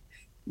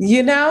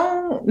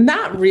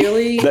 Not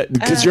really.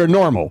 Because you're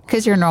normal.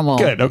 Because you're normal.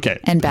 Good. Okay.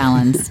 And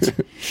balanced.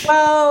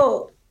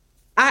 Well,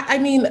 I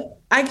mean,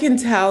 I can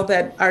tell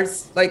that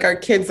our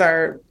kids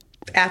are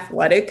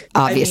athletic.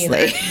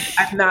 Obviously.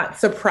 I'm not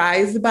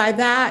surprised by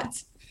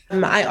that.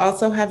 I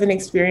also have an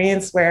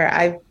experience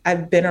where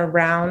I've been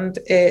around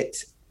it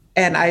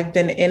and I've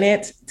been in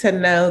it to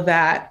know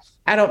that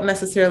I don't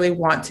necessarily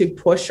want to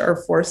push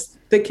or force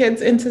the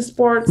kids into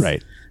sports.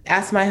 Right.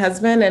 Ask my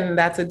husband, and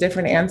that's a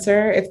different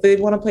answer. If they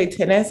want to play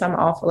tennis, I'm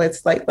all for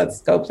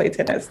let's go play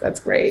tennis. That's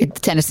great.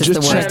 Tennis is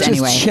the worst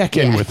anyway. Just check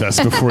in with us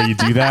before you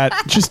do that.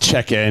 Just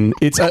check in.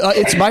 It's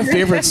my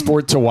favorite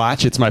sport to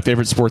watch. It's my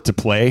favorite sport to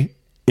play.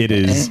 It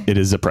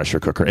is a pressure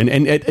cooker, and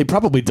it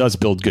probably does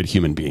build good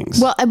human beings.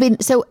 Well, I mean,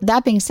 so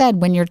that being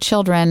said, when your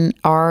children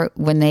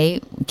when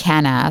they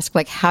can ask,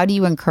 how do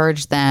you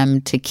encourage them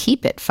to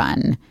keep it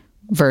fun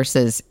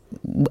versus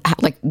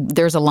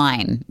there's a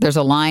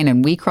line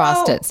and we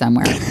crossed it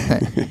somewhere.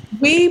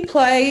 We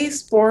play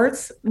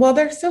sports. Well,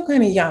 they're still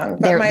kind of young,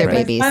 but they're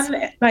babies.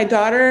 My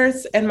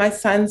daughters and my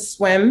son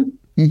swim.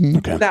 Mm-hmm.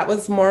 Okay. That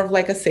was more of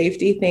a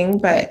safety thing,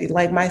 but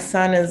my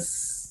son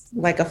is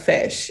like a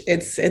fish.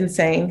 It's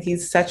insane.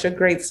 He's such a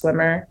great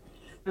swimmer.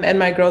 And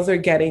my girls are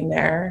getting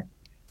there.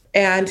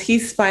 And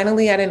he's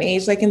finally at an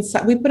age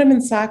we put him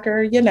in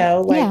soccer,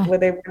 where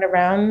they run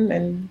around,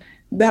 and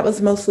that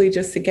was mostly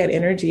just to get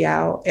energy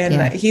out.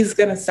 And he's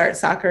going to start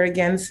soccer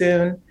again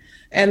soon.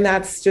 And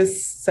that's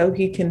just so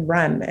he can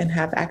run and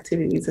have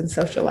activities and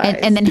socialize.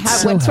 And then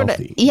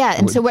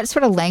so what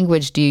sort of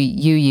language do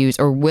you use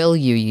or will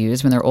you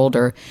use when they're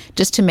older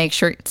just to make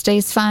sure it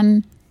stays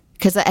fun?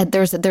 Because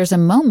there's a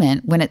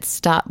moment when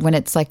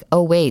it's like,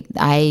 oh wait,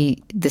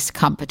 this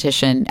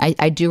competition.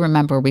 I do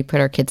remember we put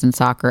our kids in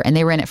soccer and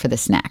they were in it for the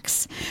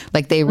snacks.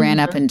 They ran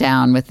up and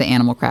down with the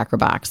animal cracker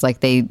box.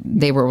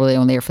 They were really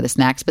only there for the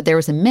snacks. But there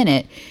was a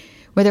minute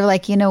where they were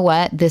like, you know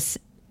what,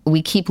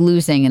 we keep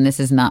losing and this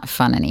is not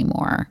fun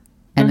anymore.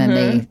 And then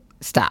they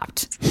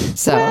stopped.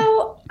 So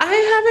well, I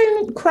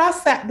haven't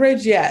crossed that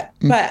bridge yet,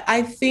 but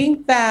I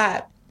think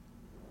that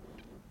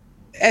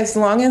as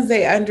long as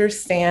they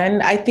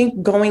understand, I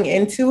think going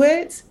into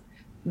it,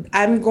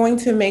 I'm going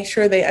to make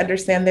sure they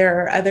understand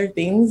there are other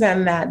things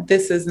and that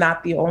this is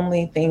not the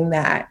only thing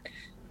that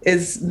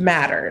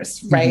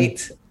matters, right?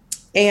 Mm-hmm.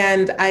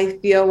 And I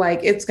feel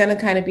like it's going to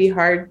kind of be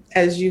hard,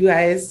 as you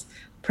guys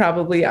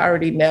probably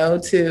already know,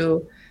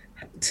 to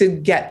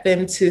get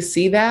them to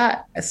see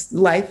that as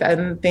life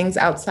and things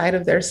outside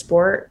of their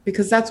sport,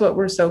 because that's what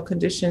we're so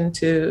conditioned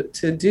to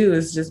do,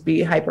 is just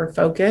be hyper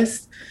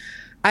focused.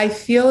 I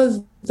feel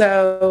as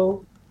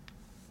though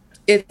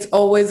it's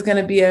always going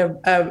to be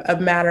a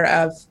matter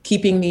of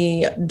keeping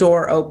the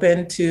door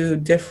open to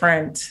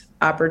different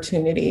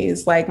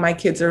opportunities. Like my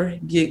kids are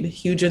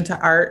huge into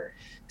art.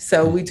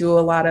 So we do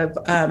a lot of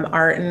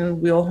art,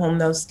 and we'll hone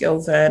those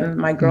skills in.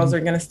 My girls are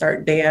going to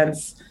start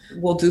dance.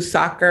 We'll do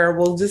soccer.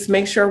 We'll just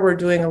make sure we're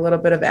doing a little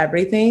bit of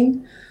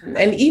everything.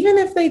 And even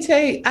if they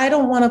say, I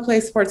don't want to play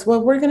sports, well,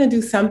 we're going to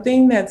do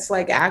something that's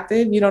like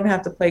active. You don't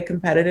have to play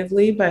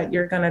competitively, but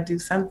you're going to do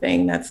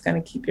something that's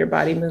going to keep your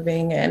body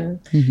moving, and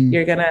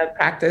you're going to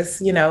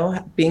practice,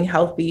 being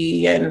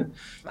healthy. And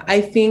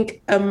I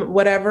think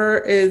whatever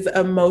is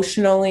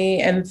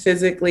emotionally and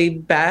physically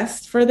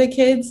best for the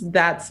kids,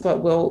 that's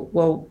what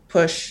we'll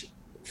push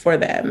for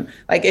them.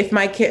 Like if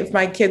my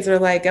kids are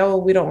like, oh,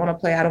 we don't want to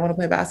play, I don't want to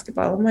play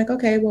basketball, I'm like,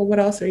 okay, well, what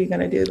else are you going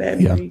to do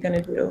then? What are you going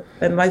to do?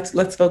 Then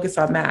let's focus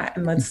on that,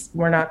 and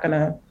we're not going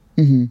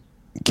to.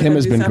 Kim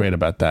has been great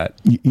about that.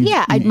 You've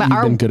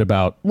been good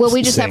about. Well,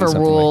 we just have a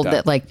rule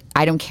that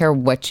I don't care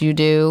what you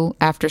do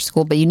after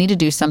school, but you need to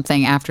do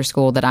something after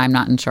school that I'm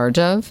not in charge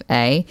of.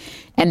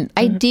 And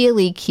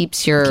ideally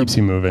keeps you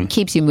moving.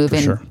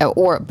 Sure.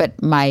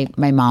 But my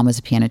mom was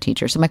a piano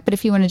teacher, so I'm like, but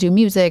if you want to do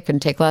music and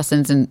take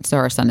lessons, and so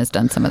our son has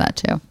done some of that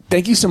too.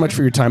 Thank you so much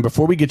for your time.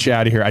 Before we get you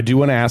out of here, I do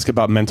want to ask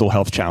about mental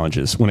health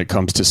challenges when it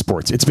comes to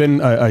sports. It's been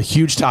a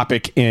huge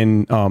topic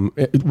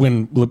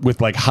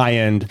with like high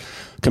end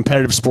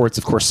competitive sports.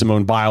 Of course,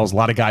 Simone Biles, a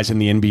lot of guys in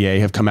the NBA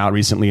have come out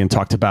recently and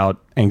talked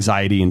about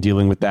anxiety and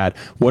dealing with that.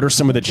 What are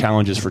some of the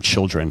challenges for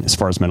children as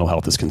far as mental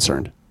health is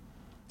concerned?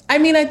 I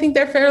mean, I think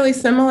they're fairly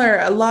similar.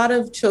 A lot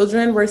of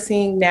children we're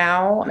seeing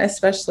now,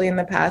 especially in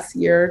the past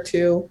year or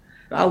two,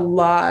 a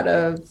lot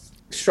of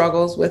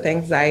struggles with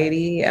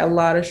anxiety, a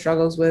lot of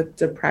struggles with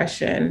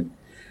depression.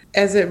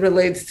 As it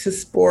relates to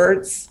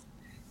sports,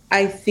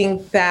 I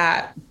think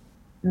that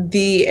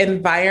the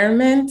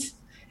environment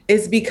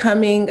is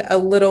becoming a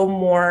little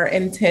more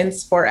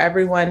intense for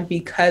everyone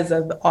because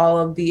of all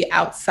of the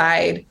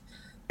outside,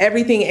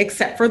 everything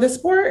except for the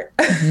sport,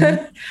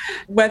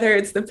 whether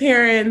it's the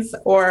parents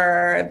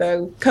or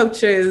the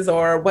coaches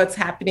or what's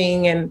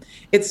happening. And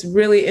it's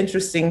really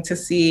interesting to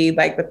see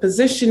like the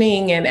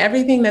positioning and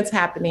everything that's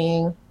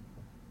happening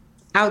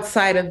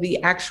outside of the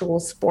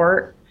actual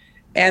sport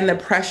and the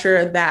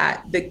pressure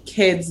that the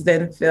kids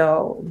then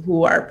feel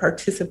who are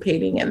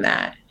participating in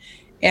that.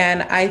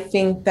 And I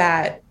think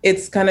that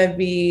it's going to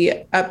be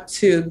up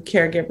to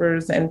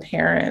caregivers and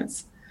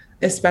parents,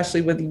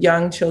 especially with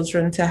young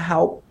children, to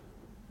help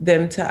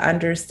them to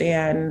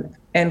understand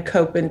and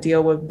cope and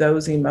deal with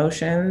those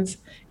emotions.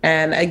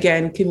 And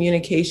again,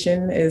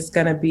 communication is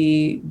going to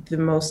be the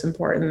most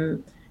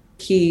important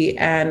key.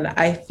 And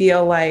I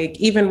feel like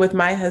even with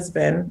my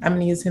husband, I'm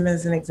going to use him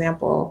as an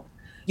example.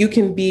 You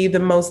can be the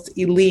most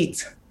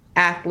elite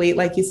athlete,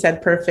 like you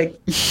said,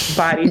 perfect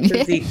body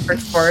physique for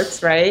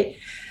sports, right?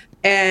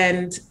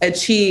 And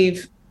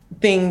achieve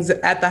things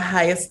at the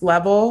highest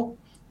level.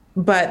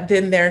 But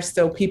then there's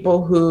still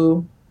people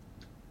who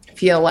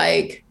feel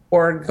like,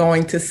 or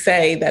going to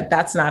say that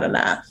that's not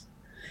enough.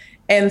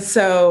 And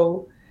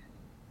so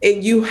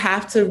you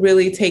have to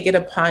really take it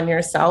upon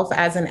yourself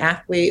as an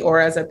athlete or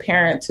as a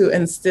parent to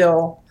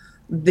instill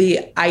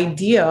the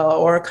idea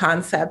or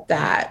concept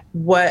that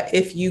what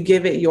if you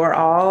give it your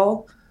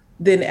all,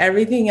 then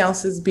everything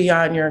else is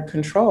beyond your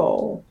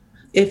control.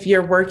 If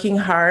you're working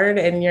hard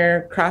and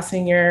you're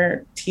crossing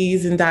your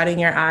T's and dotting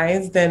your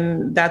I's,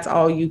 then that's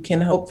all you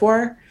can hope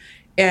for.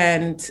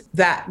 And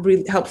that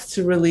helps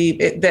to relieve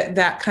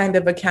that kind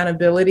of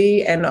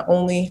accountability, and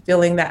only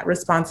feeling that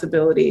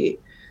responsibility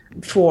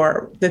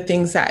for the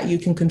things that you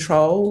can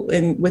control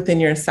and within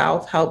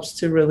yourself helps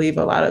to relieve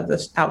a lot of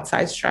the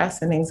outside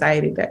stress and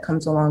anxiety that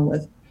comes along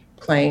with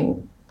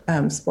playing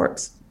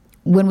sports.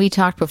 When we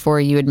talked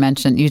before,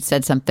 you'd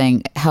said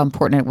something, how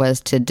important it was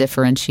to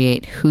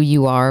differentiate who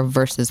you are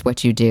versus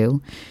what you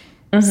do.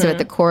 So at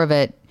the core of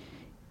it,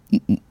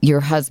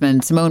 your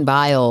husband, Simone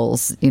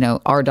Biles,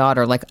 our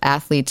daughter, like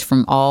athletes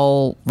from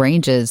all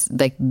ranges,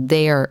 like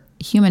they are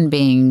human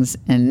beings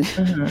and,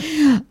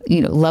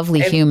 lovely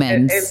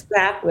humans.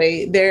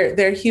 Exactly.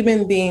 They're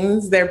human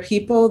beings. They're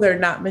people. They're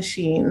not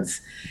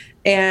machines.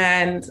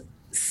 And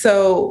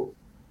so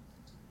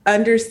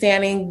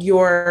understanding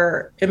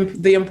your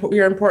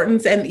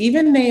importance, and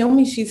even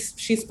Naomi, she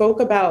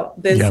spoke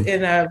about this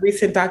in a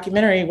recent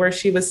documentary where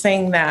she was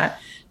saying that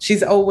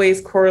she's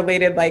always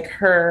correlated like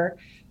her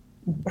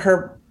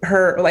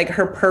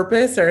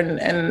purpose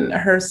and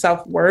her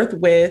self-worth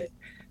with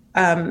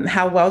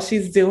how well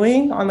she's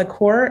doing on the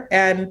court.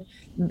 And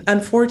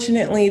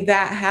unfortunately,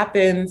 that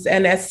happens.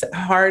 And as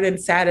hard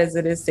and sad as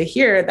it is to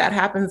hear, that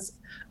happens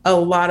a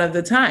lot of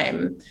the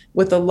time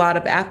with a lot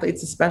of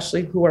athletes,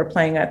 especially who are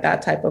playing at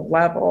that type of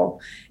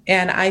level.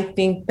 And I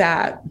think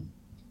that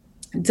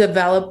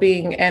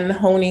developing and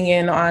honing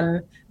in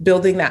on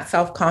building that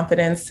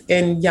self-confidence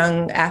in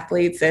young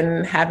athletes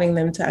and having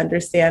them to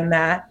understand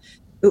that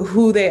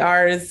who they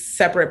are is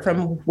separate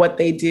from what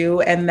they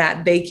do and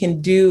that they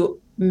can do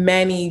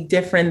many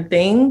different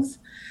things,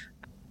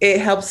 it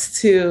helps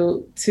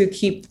to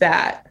keep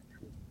that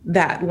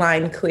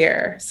line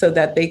clear so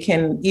that they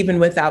can, even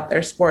without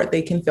their sport,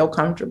 they can feel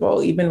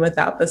comfortable. Even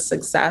without the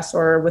success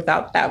or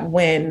without that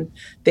win,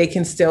 they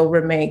can still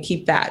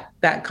keep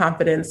that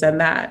confidence and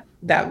that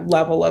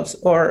level of,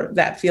 or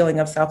that feeling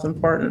of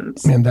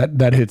self-importance. And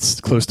that hits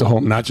close to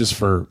home, not just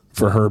for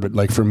her, but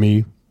like for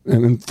me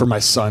and for my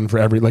son,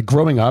 for like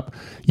growing up,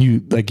 you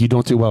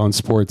don't do well in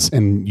sports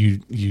and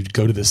you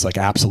go to this like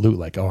absolute,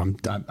 like, oh,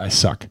 I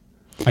suck.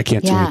 I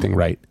can't do anything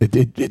right.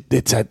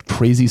 It's that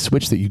crazy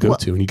switch that you go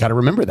to, and you got to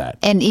remember that.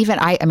 And even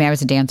I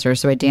was a dancer,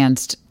 so I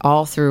danced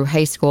all through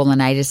high school,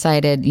 and I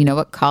decided, you know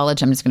what,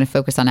 college, I'm just going to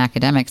focus on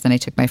academics. And I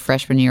took my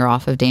freshman year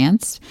off of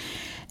dance,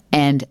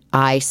 and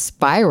I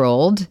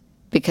spiraled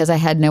because I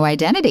had no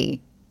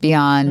identity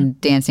beyond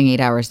dancing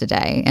 8 hours a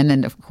day. And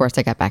then, of course,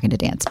 I got back into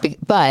dance,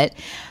 but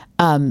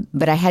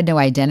I had no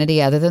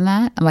identity other than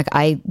that. I'm like,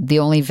 the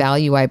only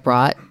value I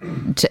brought,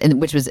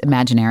 which was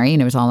imaginary,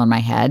 and it was all in my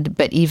head,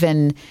 but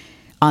even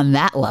on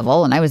that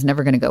level, and I was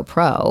never going to go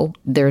pro,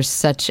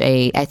 there's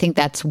I think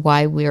that's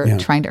why we're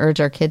trying to urge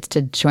our kids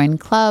to join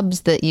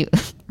clubs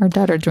our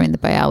daughter joined the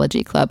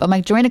biology club. I'm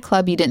like, join a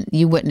club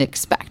you wouldn't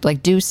expect.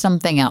 Like, do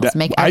something else.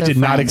 I did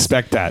not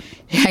expect that.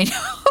 I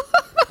know.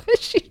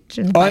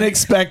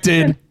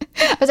 Unexpected.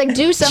 I was like,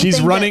 do something.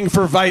 She's running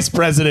for vice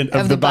president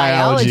of the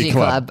biology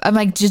club. I'm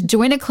like, just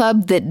join a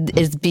club that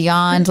is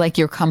beyond like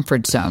your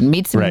comfort zone.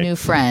 Meet some new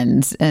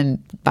friends,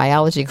 and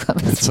biology club.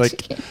 It's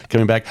like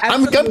coming back.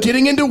 I'm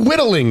getting into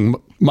whittling,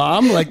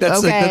 Mom. Like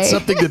that's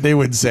something that they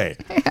would say.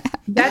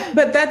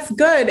 But that's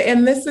good.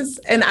 And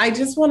I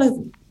just want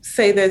to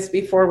say this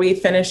before we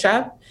finish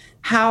up,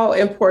 how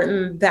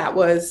important that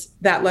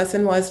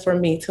lesson was for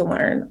me to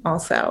learn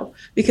also,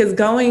 because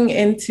going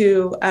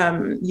into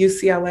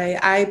UCLA,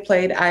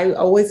 I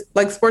always,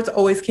 like, sports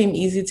always came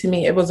easy to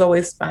me. It was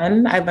always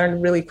fun. I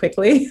learned really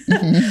quickly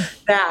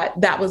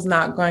that was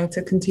not going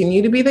to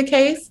continue to be the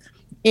case.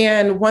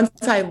 And once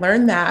I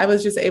learned that, I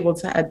was just able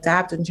to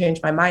adapt and change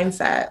my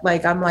mindset.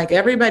 Like, I'm like,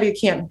 everybody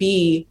can't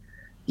be,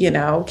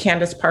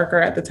 Candace Parker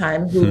at the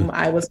time, whom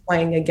I was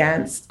playing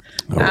against.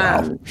 Oh,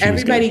 wow.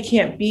 Everybody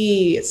can't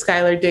be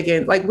Skylar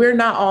Diggins. Like, we're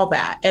not all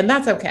that. And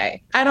that's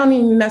okay. I don't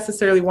even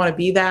necessarily want to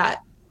be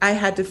that. I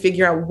had to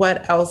figure out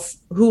what else,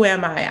 who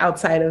am I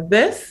outside of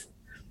this,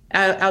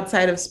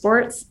 outside of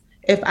sports?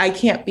 If I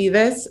can't be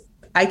this,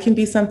 I can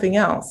be something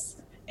else.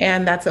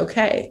 And that's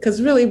okay.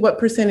 Because really, what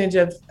percentage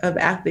of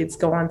athletes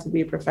go on to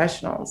be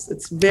professionals?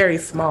 It's very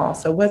small.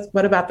 So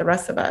what about the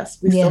rest of us?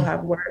 We still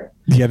have work.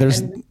 Yeah,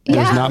 there's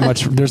not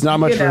much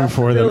room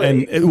for them.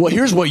 Really. And well,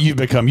 here's what you've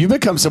become. You've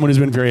become someone who's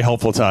been very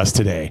helpful to us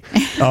today.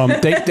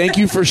 Thank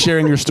you for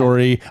sharing your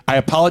story. I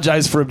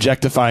apologize for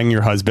objectifying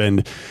your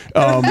husband.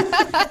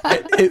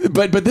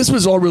 But this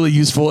was all really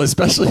useful,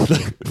 especially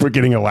for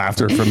getting a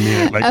laughter from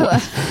me.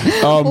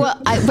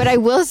 But I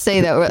will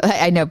say that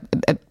I know.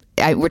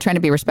 We're trying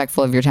to be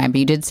respectful of your time, but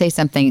you did say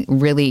something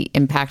really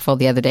impactful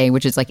the other day,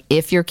 which is like,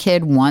 if your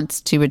kid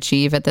wants to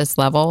achieve at this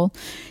level,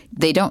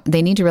 they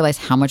need to realize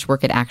how much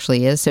work it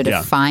actually is. So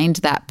to find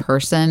that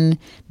person,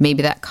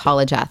 maybe that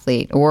college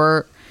athlete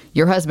or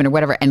your husband or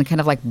whatever, and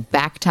kind of like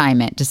back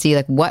time it to see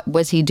like, what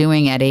was he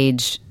doing at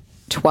age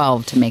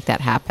 12 to make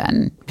that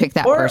happen? Pick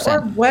that person.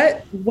 Or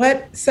what?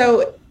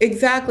 So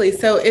exactly.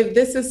 So if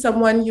this is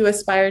someone you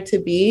aspire to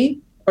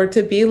be, or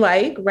to be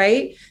like,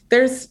 right?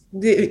 There's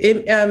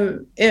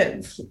imitation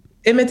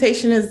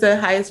is the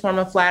highest form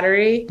of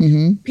flattery.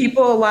 Mm-hmm.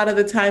 People a lot of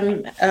the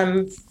time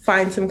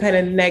find some kind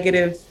of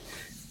negative,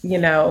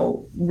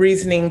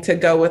 reasoning to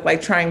go with,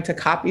 like trying to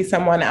copy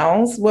someone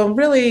else. Well,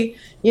 really,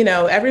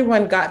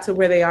 everyone got to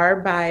where they are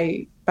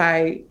by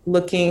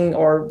looking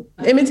or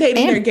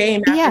imitating their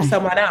game after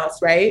someone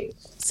else, right?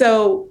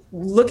 So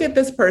look at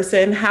this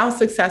person, how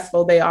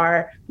successful they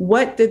are,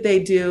 what did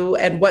they do,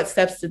 and what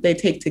steps did they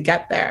take to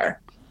get there?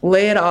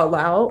 Lay it all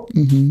out.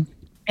 Mm-hmm.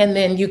 And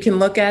then you can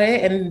look at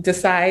it and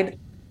decide,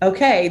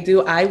 okay,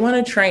 do I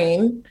want to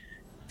train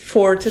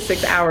 4 to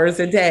 6 hours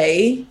a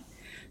day,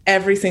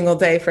 every single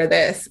day for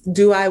this?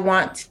 Do I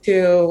want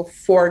to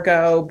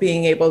forego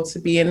being able to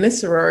be in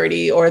this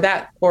sorority or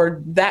that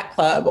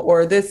club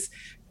or this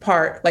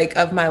part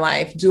of my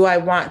life? Do I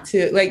want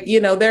to,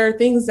 there are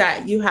things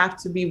that you have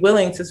to be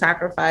willing to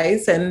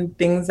sacrifice and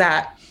things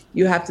that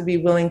you have to be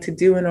willing to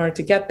do in order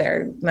to get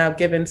there. Now,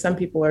 given some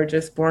people are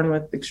just born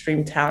with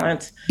extreme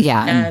talent,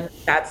 and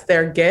that's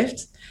their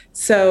gift.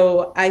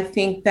 So I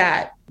think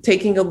that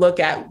taking a look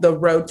at the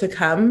road to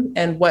come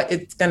and what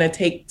it's going to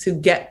take to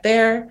get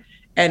there,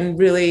 and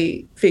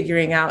really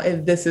figuring out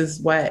if this is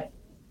what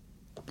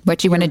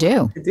what you want to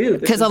do.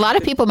 Because a lot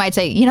of people might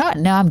say, you know what?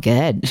 No, I'm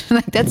good.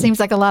 Like, that seems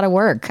like a lot of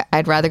work.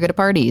 I'd rather go to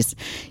parties.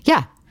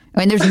 Yeah. I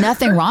mean, there's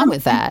nothing wrong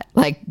with that.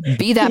 Like,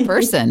 be that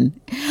person,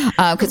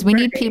 because we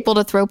need people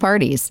to throw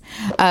parties.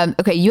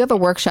 Okay, you have a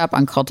workshop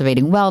on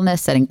cultivating wellness,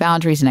 setting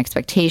boundaries and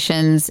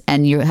expectations,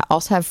 and you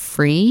also have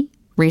free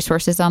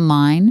resources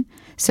online.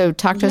 So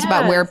talk to us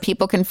about where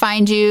people can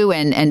find you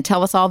and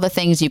tell us all the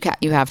things you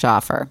have to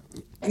offer.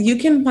 You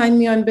can find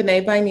me on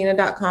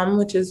benebynina.com,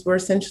 which is we're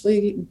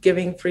essentially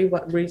giving free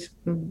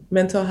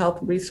mental health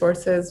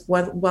resources,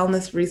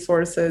 wellness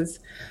resources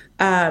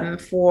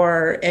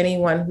for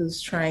anyone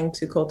who's trying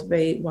to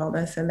cultivate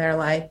wellness in their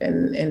life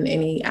in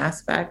any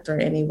aspect or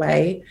any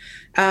way.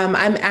 I'm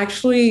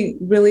actually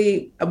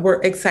really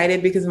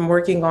excited because I'm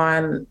working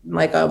on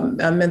like a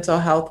mental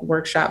health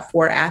workshop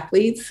for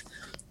athletes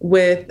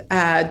with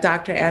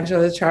Dr.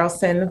 Angela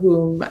Charleston,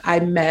 whom I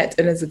met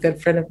and is a good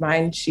friend of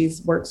mine. She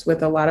works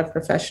with a lot of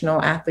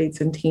professional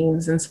athletes and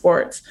teams in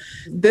sports.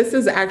 This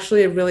is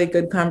actually a really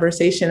good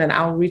conversation, and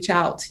I'll reach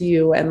out to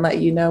you and let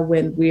you know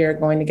when we are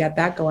going to get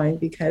that going,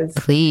 because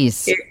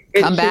please it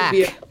come back.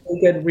 Be a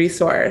really good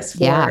resource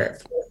for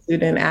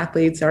student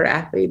athletes or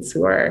athletes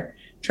who are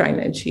trying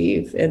to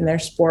achieve in their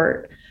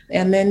sport.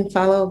 And then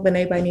follow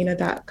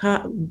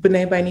benebynina.com,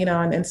 Bene by Nina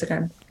on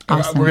Instagram.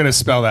 Awesome. We're going to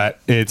spell that.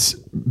 It's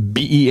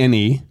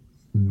BENEBYNINA.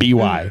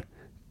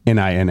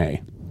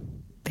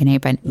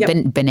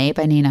 Bene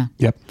by Nina.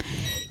 Yep.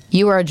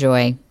 You are a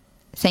joy.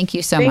 Thank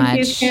you so much. Thank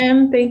you,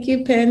 Kim. Thank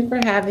you, Penn, for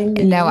having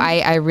me. No,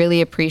 I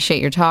really appreciate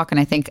your talk. And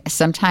I think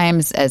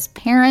sometimes as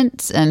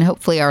parents, and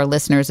hopefully our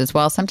listeners as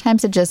well,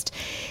 sometimes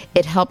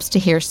it helps to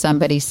hear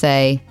somebody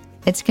say,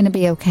 it's going to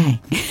be okay.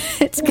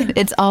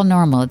 It's all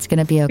normal. It's going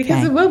to be okay.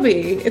 Because it will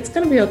be. It's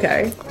going to be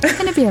okay. It's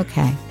going to be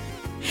okay.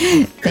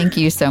 Thank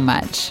you so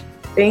much.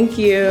 Thank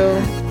you.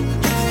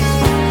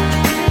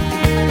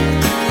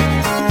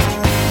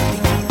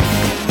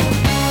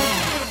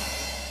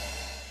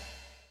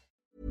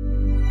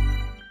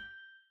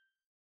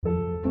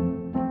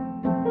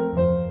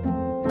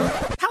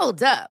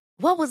 Hold up.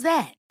 What was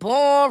that?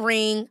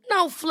 Boring.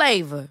 No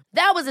flavor.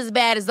 That was as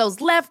bad as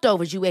those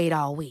leftovers you ate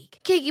all week.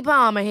 Keke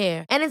Palmer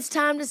here, and it's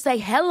time to say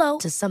hello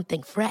to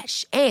something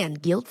fresh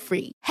and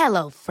guilt-free.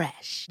 Hello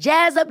Fresh.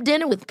 Jazz up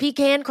dinner with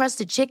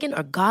pecan-crusted chicken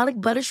or garlic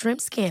butter shrimp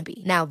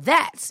scampi. Now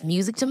that's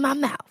music to my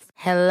mouth.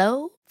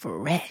 Hello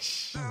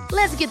Fresh.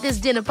 Let's get this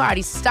dinner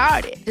party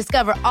started.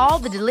 Discover all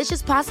the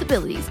delicious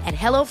possibilities at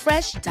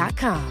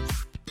hellofresh.com.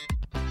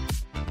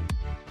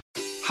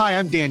 Hi,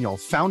 I'm Daniel,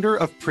 founder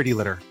of Pretty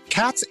Litter.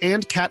 Cats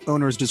and cat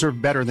owners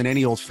deserve better than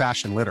any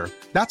old-fashioned litter.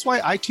 That's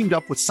why I teamed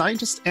up with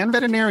scientists and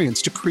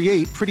veterinarians to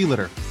create Pretty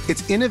Litter.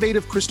 Its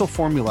innovative crystal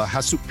formula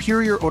has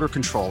superior odor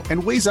control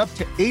and weighs up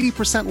to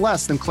 80%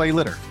 less than clay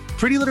litter.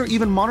 Pretty Litter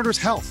even monitors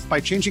health by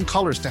changing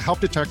colors to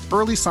help detect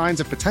early signs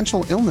of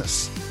potential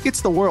illness.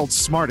 It's the world's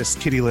smartest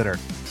kitty litter.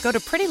 Go to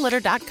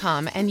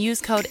prettylitter.com and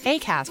use code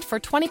ACAST for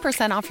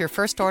 20% off your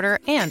first order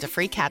and a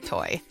free cat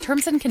toy.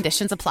 Terms and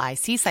conditions apply.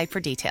 See site for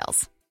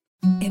details.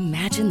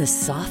 Imagine the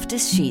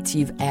softest sheets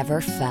you've ever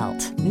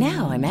felt.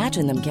 Now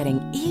imagine them getting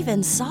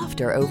even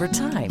softer over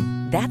time.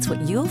 That's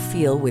what you'll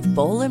feel with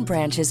Boll &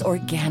 Branch's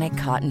organic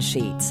cotton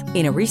sheets.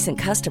 In a recent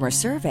customer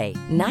survey,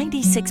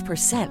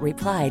 96%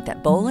 replied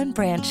that Boll &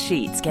 Branch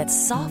sheets get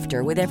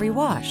softer with every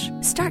wash.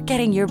 Start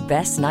getting your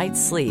best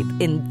night's sleep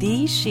in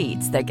these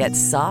sheets that get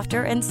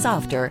softer and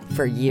softer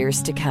for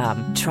years to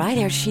come. Try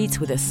their sheets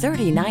with a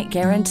 30-night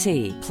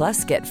guarantee.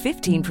 Plus, get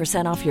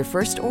 15% off your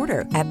first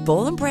order at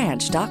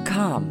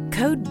bollandbranch.com.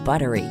 Code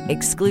BUTTERY.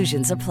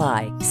 Exclusions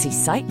apply. See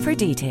site for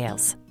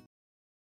details.